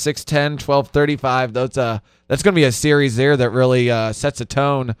 6:35, 6:10, 12:35. That's going to be a series there that really sets a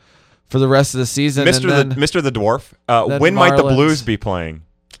tone for the rest of the season. Mr. the Dwarf, then when might the Marlins. Blues be playing?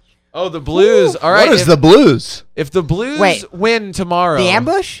 Oh, the Blues. All right. What is the Blues? If the Blues Wait. win tomorrow, The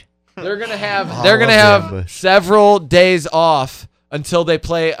ambush? they're going to have ambush. several days off until they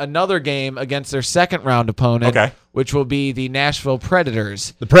play another game against their second round opponent, Okay. which will be the Nashville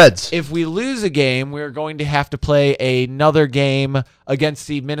Predators. The Preds. If we lose a game, we're going to have to play another game against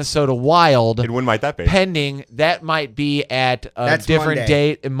the Minnesota Wild. And when might that be? Pending, that might be at a That's different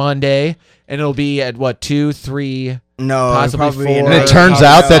Monday. date, Monday, and it'll be at what, 2, 3, No, possibly probably 4. And it turns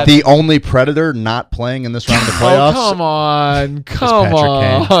out that the only Predator not playing in this round of the playoffs. Oh, come on,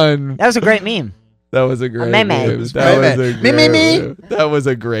 Patrick on. That was a great meme. That was a great meme. meme. That was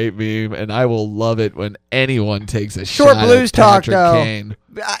a great meme, and I will love it when anyone takes a Short shot Blues at talk, Patrick though. Kane.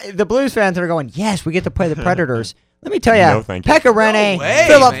 The Blues fans are going, yes, we get to play the Predators. Let me tell No, you, thank you. Pekka Rinne, No way,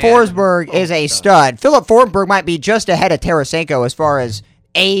 Philip man. Forsberg is a stud. Philip Forsberg might be just ahead of Tarasenko as far as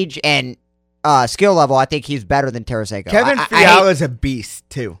age and skill level. I think he's better than Tarasenko. Kevin I Fiala's a beast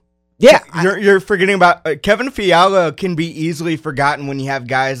too. yeah, You're forgetting about Kevin Fiala can be easily forgotten when you have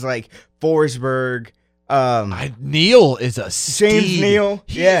guys like Forsberg. Neil is a steed. James Neal,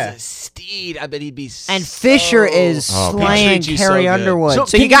 He yeah. is a steed. I bet he'd be and Fisher is Oh, slaying treats you so Carrie good. Underwood. So,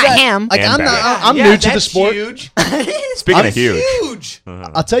 can you got guys- him. Like And I'm Yeah, new to the that's sport. Huge. Speaking of huge. Huge.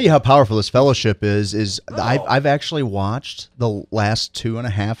 I'll tell you how powerful this fellowship is I've actually watched the last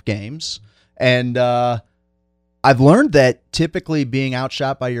 2.5 games, and I've learned that typically being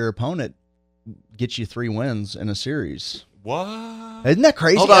outshot by your opponent gets you 3 wins in a series. What? Isn't that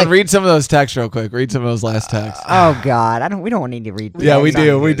crazy? Hold on, Like, read some of those texts real quick. Read some of those last texts. Oh God, we don't need to read. Yeah, we these.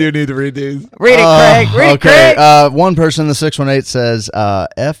 do. We do need to read these. Read it, Craig. Read it, okay. Craig. One person in the 618 says,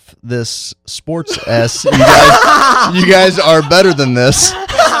 "F this sports s. You guys are better than this."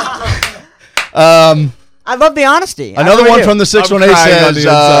 I love the honesty. I Another really one do. from the 618 crying on the says,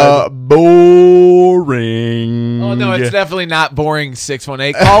 inside. "Boring." Well, no, it's definitely not boring.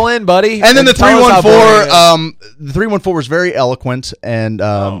 618. Call in, buddy. And then the tell us how boring it is. the 314 was very eloquent and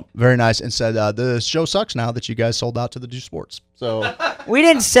very nice, and said the show sucks now that you guys sold out to the Do Sports. So We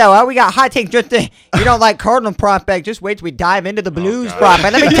didn't sell out. We got hot take. You don't like Cardinal prospect. Just wait till we dive into the Blues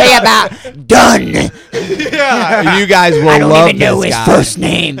prospect. Let me tell you about Dunn. Yeah, you guys will I don't love even know this his guy. first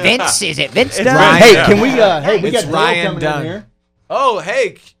name. Vince, is it Vince Dunn? Ryan. hey, Yeah. can we? Hey, we It's got Ryan Dale coming Dunn. in here. Oh,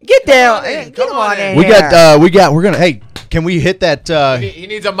 hey. Get there. Come on in. Get him Come on on in. in We here. got. We're gonna. Hey, can we hit that? He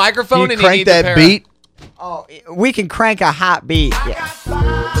needs a microphone Can you and he crank needs a that pair beat? Oh, we can crank a hot beat. Yeah.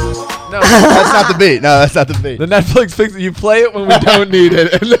 No, That's not the beat. No, that's not the beat. the Netflix fix it. You play it when we don't need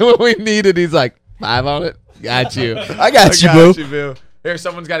it, and then when we need it, he's like, 5 on it. Got you. I got you, boo. Here,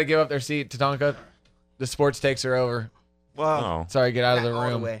 someone's got to give up their seat. Tatanka, the sports takes are over. Wow. Sorry, get out of the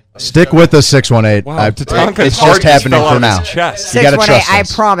room. Stick with the 618. Wow, Tatanka's it's heart just happening fell out for of his now. chest. You gotta 618. trust I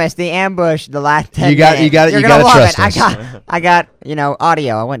us. promise. The ambush. The last 10 You got- minutes. you got- You're you gonna gotta love trust it. us. I got.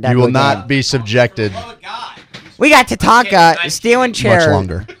 Audio. I went down. You to will a not game. be subjected We got Tatanka stealing chairs. much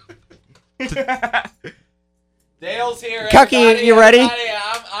longer. Dale's here. Cucky, everybody, you ready? everybody.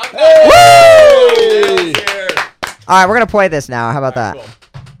 I'm Dale's here. All right, we're gonna play this now. How about that?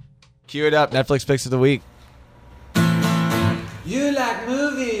 Cue it up. Netflix picks of the week. You like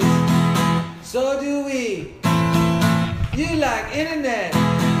movies, so do we. You like internet,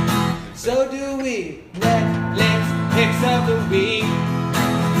 so do we. Netflix picks of the week.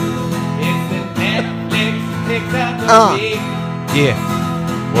 It's the Netflix picks of the week. Yeah.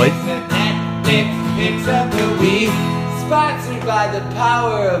 What? It's the Netflix picks of the week. Sponsored by the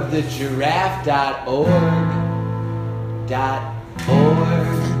power of the giraffe.org.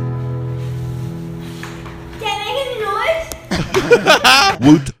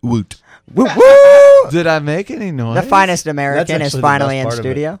 Woot woot. Woo woo! Did I make any noise? The finest American That's is actually the finally best in part of it.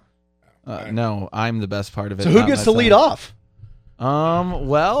 studio. No, I'm the best part of it. So who not gets to lead myself. off?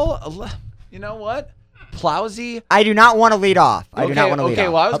 Well, you know what? Plowsy. I do not want to lead off. I do not want to lead Okay,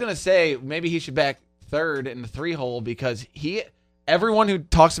 off. well, I was gonna say maybe he should back third in the 3-hole because everyone who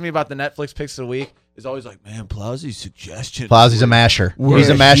talks to me about the Netflix picks of the week is always like, man, Plowsy's suggestion. Plowsy's a masher. He's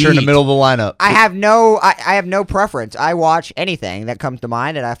a masher in the middle of the lineup. I have no preference. I watch anything that comes to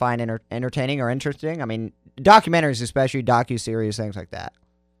mind that I find entertaining or interesting. I mean, documentaries, especially docu-series, things like that.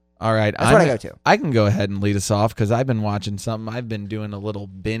 All right, That's what I go to. I can go ahead and lead us off because I've been watching something. I've been doing a little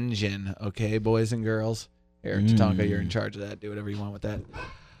binging. Okay, boys and girls. Here, Tatanka, you're in charge of that. Do whatever you want with that.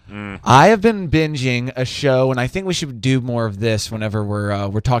 I have been binging a show, and I think we should do more of this whenever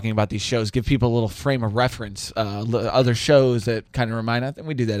we're talking about these shows. Give people a little frame of reference. Other shows that kind of remind. I think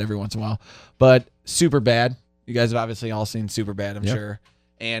we do that every once in a while. But Superbad. You guys have obviously all seen Superbad, I'm sure.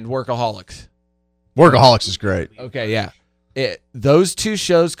 And Workaholics. Workaholics is great. Okay, yeah. Those two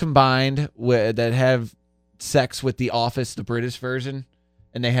shows combined that have sex with The Office, the British version,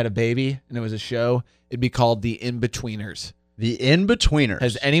 and they had a baby, and it was a show. It'd be called The In-Betweeners. The In-Betweeners.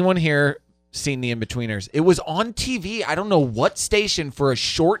 Has anyone here seen The In-Betweeners? It was on TV. I don't know what station for a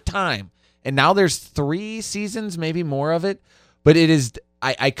short time, and now there's 3 seasons, maybe more of it. But it is.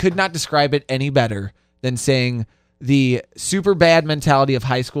 I could not describe it any better than saying the super bad mentality of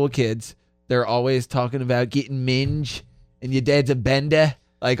high school kids. They're always talking about getting minge. And your dad's a bender,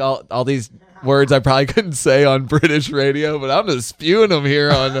 like all these words I probably couldn't say on British radio, but I'm just spewing them here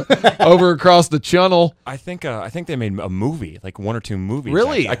on over across the channel. I think they made a movie, like 1 or 2 movies.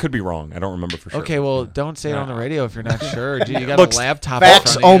 Really? I could be wrong. I don't remember for sure. Okay, well, don't say it on the radio if you're not sure. Dude, you got Look, a laptop.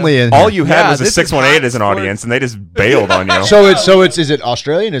 Facts in front of only you. in All here. you had Yeah, was a this is 618 hot as an sports. audience, and they just bailed on you. So is it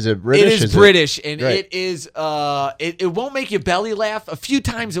Australian? Is it British? It is British, and Great. it is. It won't make you belly laugh. A few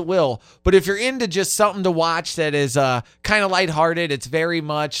times it will, but if you're into just something to watch that is kind of lighthearted, it's very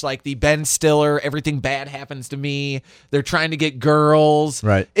much like the Ben Stiller. Everything bad happens to me. They're trying to get girls.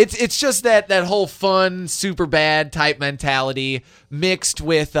 Right. It's just that whole fun, super bad type mentality mixed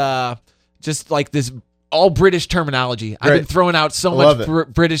with just like this. All British terminology. I've been Great. throwing out so I love much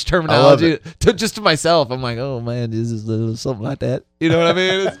it. British terminology to myself. I'm like, oh man, this is something like that. You know what I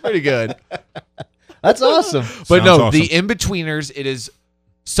mean? It's pretty good. That's awesome. But Sounds no, awesome. the In-Betweeners, it is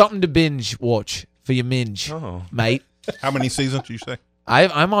something to binge watch for your minge, mate. How many seasons do you say?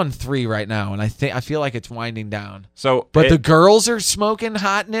 I'm on 3 right now, and I feel like it's winding down. So, But the girls are smoking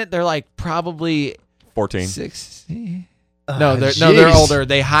hot in it. They're like probably 14. 60. No, they're jeez. older.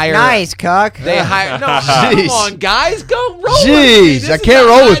 They hire. Nice, cuck. They hire. No, Jeez. come on, guys, go roll. with me. Jeez, This I is can't a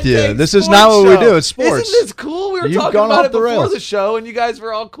roll with hot you. take This is sports not what we show. do. It's sports. Isn't this cool? We were You've talking gone about off it the before rails. the show, and you guys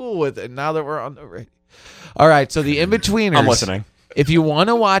were all cool with it. And now that we're on the radio. All right, so the In-Betweeners. I'm listening. If you want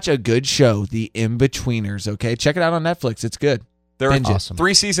to watch a good show, the In-Betweeners, okay? Check it out on Netflix. It's good. There are Binge it. Awesome.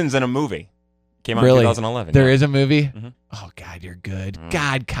 3 seasons in a movie. Came out Really? in 2011. There yeah. is a movie? Mhm. Oh, God, you're good.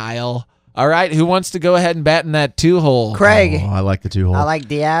 God, Kyle. All right, who wants to go ahead and bat in that 2-hole? Craig. Oh, I like the 2-hole. I like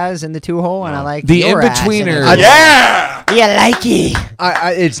Diaz in the 2-hole, and I like The your ass in in-betweener. it. Yeah! You like it?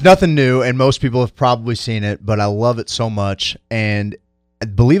 It's nothing new, and most people have probably seen it, but I love it so much. And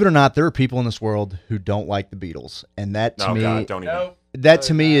believe it or not, there are people in this world who don't like the Beatles, and that to Oh, me, God, don't even. that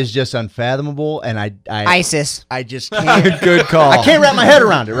to me is just unfathomable. And I ISIS. I just can't. Good call. I can't wrap my head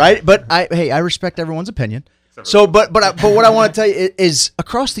around it, right? But I respect everyone's opinion. So, but what I want to tell you is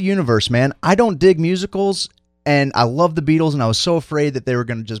across the universe, man. I don't dig musicals, and I love the Beatles, and I was so afraid that they were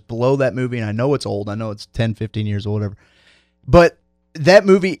going to just blow that movie. And I know it's old. I know it's 10, 15 years old, whatever. But that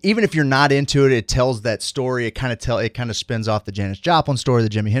movie, even if you're not into it, it tells that story. It kind of spins off the Janis Joplin story, the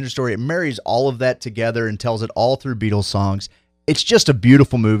Jimi Hendrix story. It marries all of that together and tells it all through Beatles songs. It's just a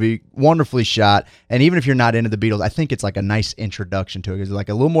beautiful movie, wonderfully shot, and even if you're not into the Beatles, I think it's like a nice introduction to it. It's like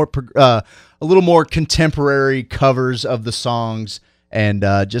a little more contemporary covers of the songs, and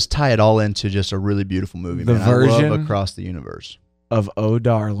just tie it all into just a really beautiful movie. The man. version I love Across the Universe. Of Oh,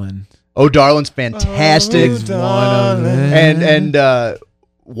 Darling. Oh, Darling's fantastic, Is one of them. and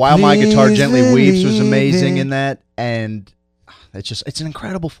While My Guitar Gently Weeps was amazing in that, and it's an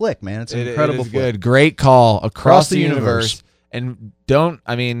incredible flick, man. It's an incredible it is flick. good. Great call. Across Across the the universe. And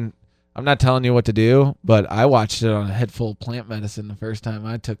I'm not telling you what to do, but I watched it on a head full of plant medicine the first time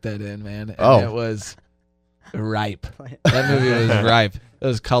I took that in, man. And it was ripe. That movie was ripe. It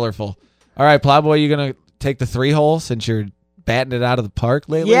was colorful. All right, Plowboy, you going to take the 3-hole since you're batting it out of the park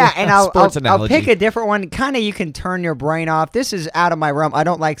lately? Yeah, and I'll analogy. pick a different one. Kind of you can turn your brain off. This is out of my realm. I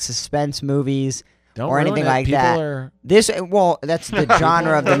don't like suspense movies. Don't or ruin anything it. like People that. are- That's the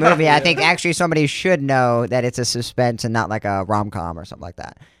genre of the movie. I think actually somebody should know that it's a suspense and not like a rom-com or something like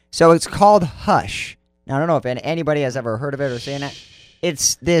that. So it's called Hush. Now, I don't know if anybody has ever heard of it or seen it.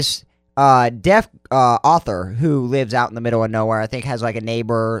 It's this deaf author who lives out in the middle of nowhere. I think has like a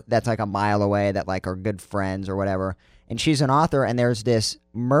neighbor that's like a mile away that like are good friends or whatever. And she's an author, and there's this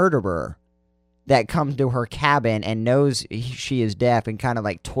murderer that comes to her cabin and knows she is deaf and kind of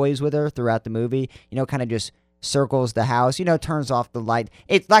like toys with her throughout the movie, kind of just circles the house, turns off the light.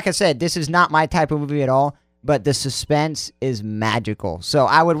 It's like I said, this is not my type of movie at all, but the suspense is magical. So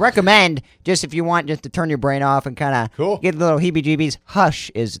I would recommend, just if you want just to turn your brain off and kind of get a little heebie-jeebies,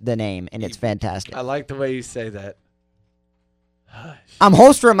 Hush is the name, and it's fantastic. I like the way you say that. I'm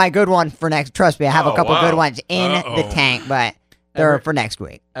holstering my good one for next. Trust me, I have a Oh, couple wow. good ones in the tank, but they're for next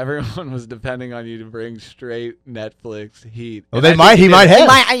week. Everyone was depending on you to bring straight Netflix heat. Oh, And they I might. think He might did.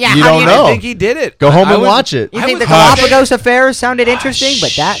 have. yeah, you how do don't you know. I think he did it. Go home I and would- watch it. You think the Galapagos Affair sounded interesting,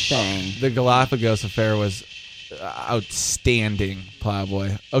 but that thing. The Galapagos affair was outstanding,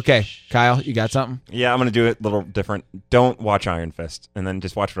 Plowboy. Okay, Kyle, you got something? Yeah, I'm going to do it a little different. Don't watch Iron Fist, and then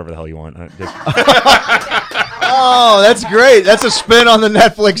just watch whatever the hell you want. Oh, that's great. That's a spin on the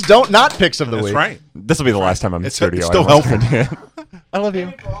Netflix Not Picks of the That's Week. right. This will be the last time I'm in It's studio. still I won't- helpful. I love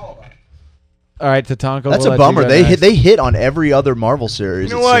you. All right, Tatanka. That's we'll a let bummer. you go They next. hit on every other Marvel series.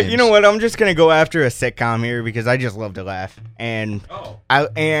 You know what? I'm just gonna go after a sitcom here because I just love to laugh, and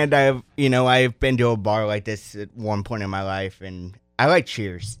I've been to a bar like this at one point in my life, and I like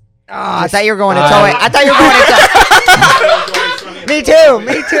Cheers. Oh, I thought you were going to tell it. I thought you were going to tell Me too.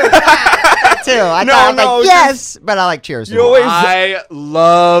 Me too. I thought like, yes, but I like Cheers. You always. I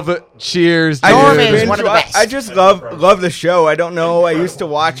love Cheers. Dude. Norman is one of the best. I just love the show. I don't know. I used to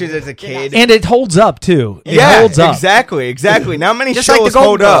watch it as a kid. And it holds up too. It yeah, holds up. exactly. Not many Just shows like the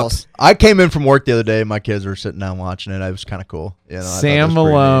hold Golden up. Girls. I came in from work the other day. And my kids were sitting down watching it. It was kind of cool. I thought Sam that was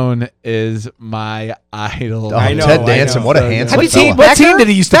pretty Malone is my idol. neat. Oh, I know, Ted I Danson. know. What a So good. handsome Have you fella. seen what team did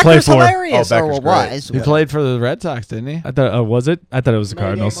he used to play Becker's for? hilarious, Oh, or Becker's was. He played for the Red Sox, didn't he? I thought was it? I thought it was the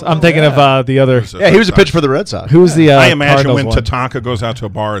Cardinals. I'm thinking of the other. Yeah, he was a pitcher for the Red Sox. Who was the? I imagine Cardinals when one? Tatanka goes out to a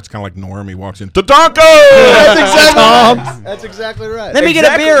bar, it's kind of like Norm. He walks in, Tatanka! That's exactly right. Let me get a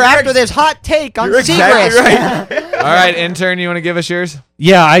Exactly. beer You're after this hot take on You're exactly Seagrass. All right, intern, you want to give us yours?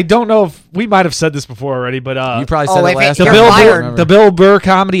 Yeah, I don't know if we might have said this before already, but You probably oh, said wait, it last the you're time. Bill fired. Burr, the Bill Burr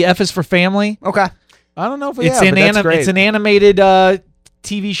comedy F is for Family. Okay. I don't know if we It's have, an but that's great. it's an animated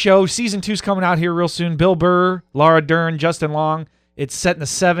TV show. Season 2's coming out here real soon. Bill Burr, Laura Dern, Justin Long. It's set in the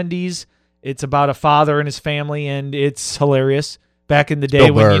 70s. It's about a father and his family, and it's hilarious. Back in the day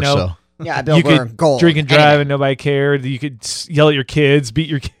Bill when Burr, so. Yeah, Bill you Burr. could Gold. drink and drive Anything. and nobody cared. You could yell at your kids, beat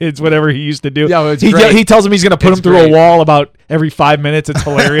your kids, whatever he used to do. Yeah, well, it's he, great. he tells them he's going to put It's him through great. a wall about every 5 minutes. It's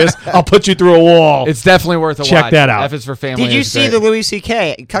hilarious. I'll put you through a wall. It's definitely worth a Check watch. that out. F is for Family. Did you is see great. the Louis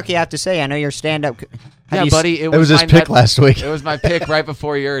C.K.? Cucky, I have to say, I know you're stand-up Yeah, buddy. It was his my pick last week. It was my pick right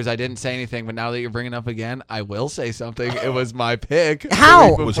before yours. I didn't say anything, but now that you're bringing it up again, I will say something. It was my pick.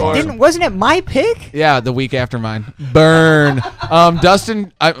 How? was awesome. Wasn't it my pick? Yeah, the week after mine. Burn.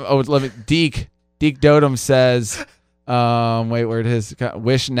 Dustin. Let me. Deke Dotem says. Wait, where it is?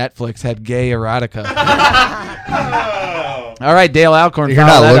 Wish Netflix had gay erotica. All right, Dale Alcorn. You're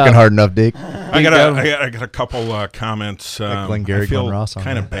not looking hard enough, Deke. I got a couple comments. Glengarry I feel Glen Ross on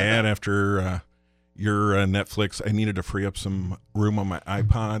kind of that. bad after your Netflix. I needed to free up some room on my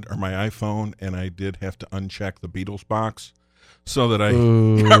iPod or my iPhone, and I did have to uncheck the Beatles box so that I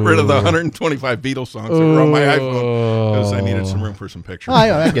got rid of the 125 Beatles songs that were on my iPhone because I needed some room for some pictures.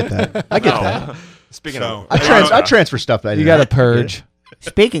 I get that. I get that. Speaking So- of, I transfer stuff that You got to purge.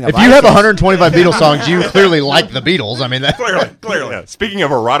 Speaking of, If you have 125 Beatles songs, you clearly like the Beatles. I mean, that Clearly. yeah, speaking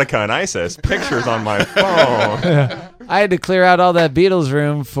of erotica and ISIS, pictures on my phone. I had to clear out all that Beatles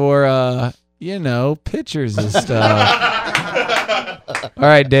room for, pictures and stuff. All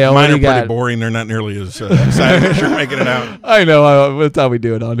right, Dale, what Mine do are you pretty got? boring. They're not nearly as exciting as you're making it out. I know. That's how we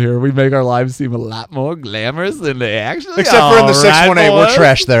do it on here. We make our lives seem a lot more glamorous than they actually except for in the 618, we're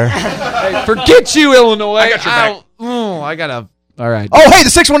trash there. Hey, forget you, Illinois. I got your back. I gotta. All right. Oh, hey, the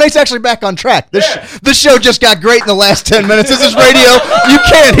 618's actually back on track. This show just got great in the last 10 minutes. This is radio you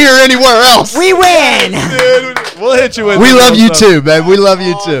can't hear anywhere else. we win. Dude, we'll hit you with. We the love real you stuff. too, man. We love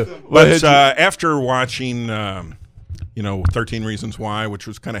you too. But after watching, 13 Reasons Why, which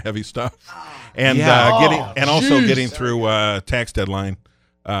was kind of heavy stuff, and getting through tax deadline,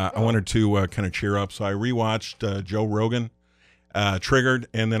 I wanted to kind of cheer up. So I rewatched Joe Rogan, Triggered,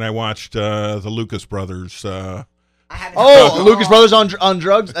 and then I watched the Lucas Brothers. Lucas Brothers on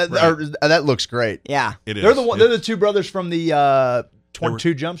drugs. That looks great. Yeah. It is. They're the two brothers from the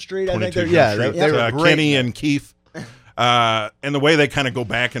 22 Jump Street. I think 22 they're Jump they Street. were great. Kenny and Keith. And the way they kind of go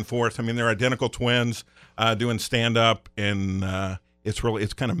back and forth. I mean, they're identical twins doing stand up, and it's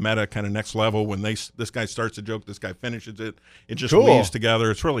kind of meta, kind of next level. When this guy starts a joke, this guy finishes it. It just Cool. weaves together.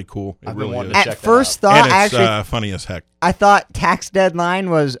 It's really cool. It I've been really wanting is. to check At that first out. thought, And it's actually, funny as heck. I thought Tax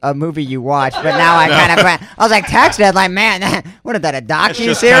Deadline was a movie you watched, but now I kind of went. I was like, Tax Deadline, man. What is that? A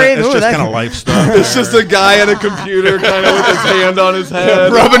docu series? It's just kind of life stuff. It's just a guy at a computer, kind of with his hand on his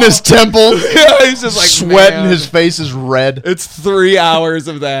head, rubbing his temples. Yeah, he's just like sweating. man. His face is red. It's 3 hours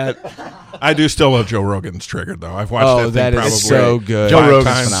of that. I do still love Joe Rogan's Triggered, though. I've watched That thing probably is so good. Joe 5 Rogan's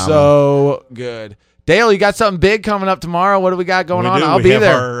times. phenomenal. So good. Dale, you got something big coming up tomorrow. What do we got going We on? do. I'll We be have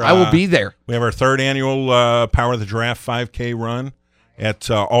there. our, I will be there. We have our third annual Power of the Giraffe 5K run at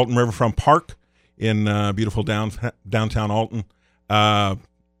Alton Riverfront Park in beautiful downtown Alton.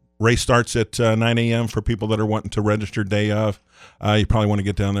 Race starts at 9 a.m. for people that are wanting to register day of. You probably want to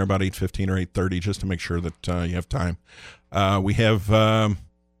get down there about 8:15 or 8:30 just to make sure that you have time. We have,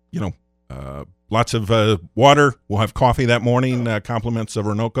 lots of water. We'll have coffee that morning, compliments of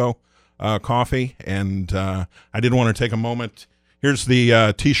Orinoco coffee. And I did want to take a moment. Here's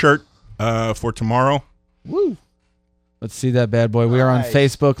the T-shirt for tomorrow. Woo. Let's see that bad boy. We are on Nice.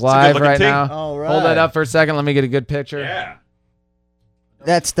 Facebook Live good-looking right tee. now. All Hold that up for a second. Let me get a good picture. Yeah.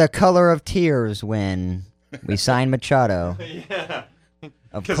 That's the color of tears when we sign Machado.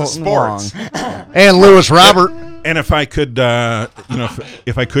 Of 'Cause of Colton sports. Wong. And Lewis Robert. And if I could,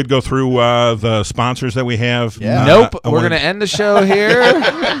 if I could go through the sponsors that we have. Yeah. Nope. I We're wanted- going to end the show here.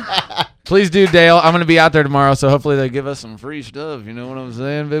 Please do, Dale. I'm going to be out there tomorrow, so hopefully they give us some free stuff. You know what I'm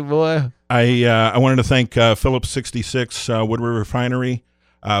saying, big boy? I wanted to thank Phillips 66 Woodward Refinery,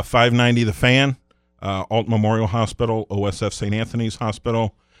 590 The Fan, Alton Memorial Hospital, OSF St. Anthony's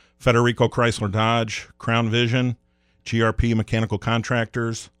Hospital, Federico Chrysler Dodge, Crown Vision, GRP Mechanical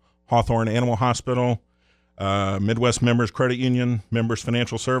Contractors, Hawthorne Animal Hospital, Midwest Members Credit Union, Members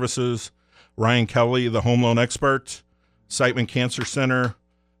Financial Services, Ryan Kelly, the Home Loan Expert, Siteman Cancer Center,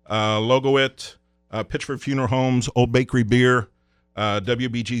 Logoit, Pitchford Funeral Homes, Old Bakery Beer,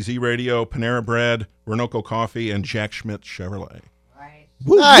 WBGZ Radio, Panera Bread, Orinoco Coffee, and Jack Schmidt Chevrolet.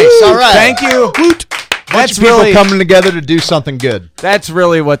 Nice. All right. Thank you. That's That's people really coming together to do something good. That's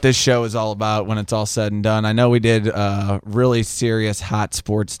really what this show is all about when it's all said and done. I know we did really serious hot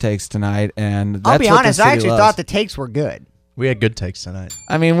sports takes tonight, and that's I'll be what honest, the I city actually loves. thought the takes were good. We had good takes tonight.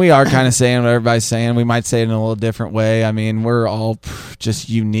 I mean, we are kind of saying what everybody's saying. We might say it in a little different way. I mean, we're all just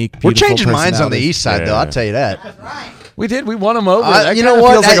unique. We're beautiful changing minds on the personalities. east side, though. Yeah. I'll tell you that. We did. We won them over. That You kinda know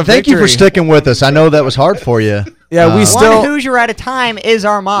what? feels like a Thank you for victory. sticking with us. I know that was hard for you. Yeah, we still. One Hoosier at a time is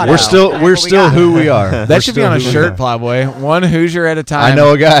our motto. We're still That's what we still got. who we are. That should be on a shirt, Plowboy. One Hoosier at a time. I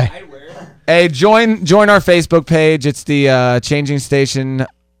know a guy. Hey, join our Facebook page. It's the Changing Station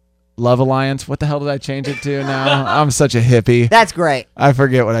Love Alliance. What the hell did I change it to now? I'm such a hippie. That's great. I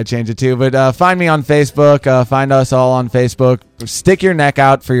forget what I changed it to. But find me on Facebook. Find us all on Facebook. Stick your neck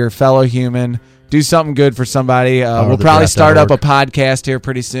out for your fellow human. Do something good for somebody. We'll probably start up a podcast here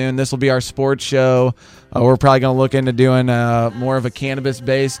pretty soon. This will be our sports show. We're probably going to look into doing more of a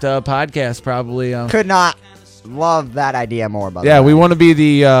cannabis-based podcast probably. Could not love that idea more. By the Yeah, way. we want to be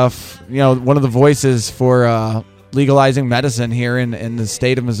the one of the voices for legalizing medicine here in the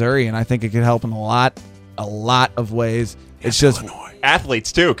state of Missouri, and I think it could help in a lot of ways. It's just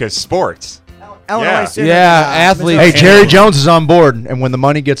athletes too, because sports. Illinois Sooners, athletes. Hey, Jerry Jones is on board, and when the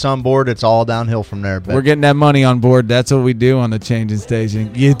money gets on board, it's all downhill from there. We're getting that money on board. That's what we do on the Changing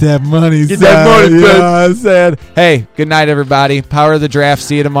Station. Get that money. Get that money, I said. Hey, good night, everybody. Power of the Draft.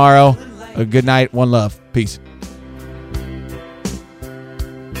 See you tomorrow. A good night. One love. Peace.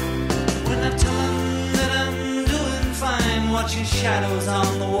 When I tell 'em that I'm doing fine, watching shadows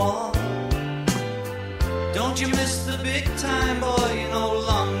on the wall. Don't you miss the big time, boy? You're no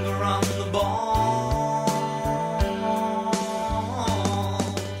longer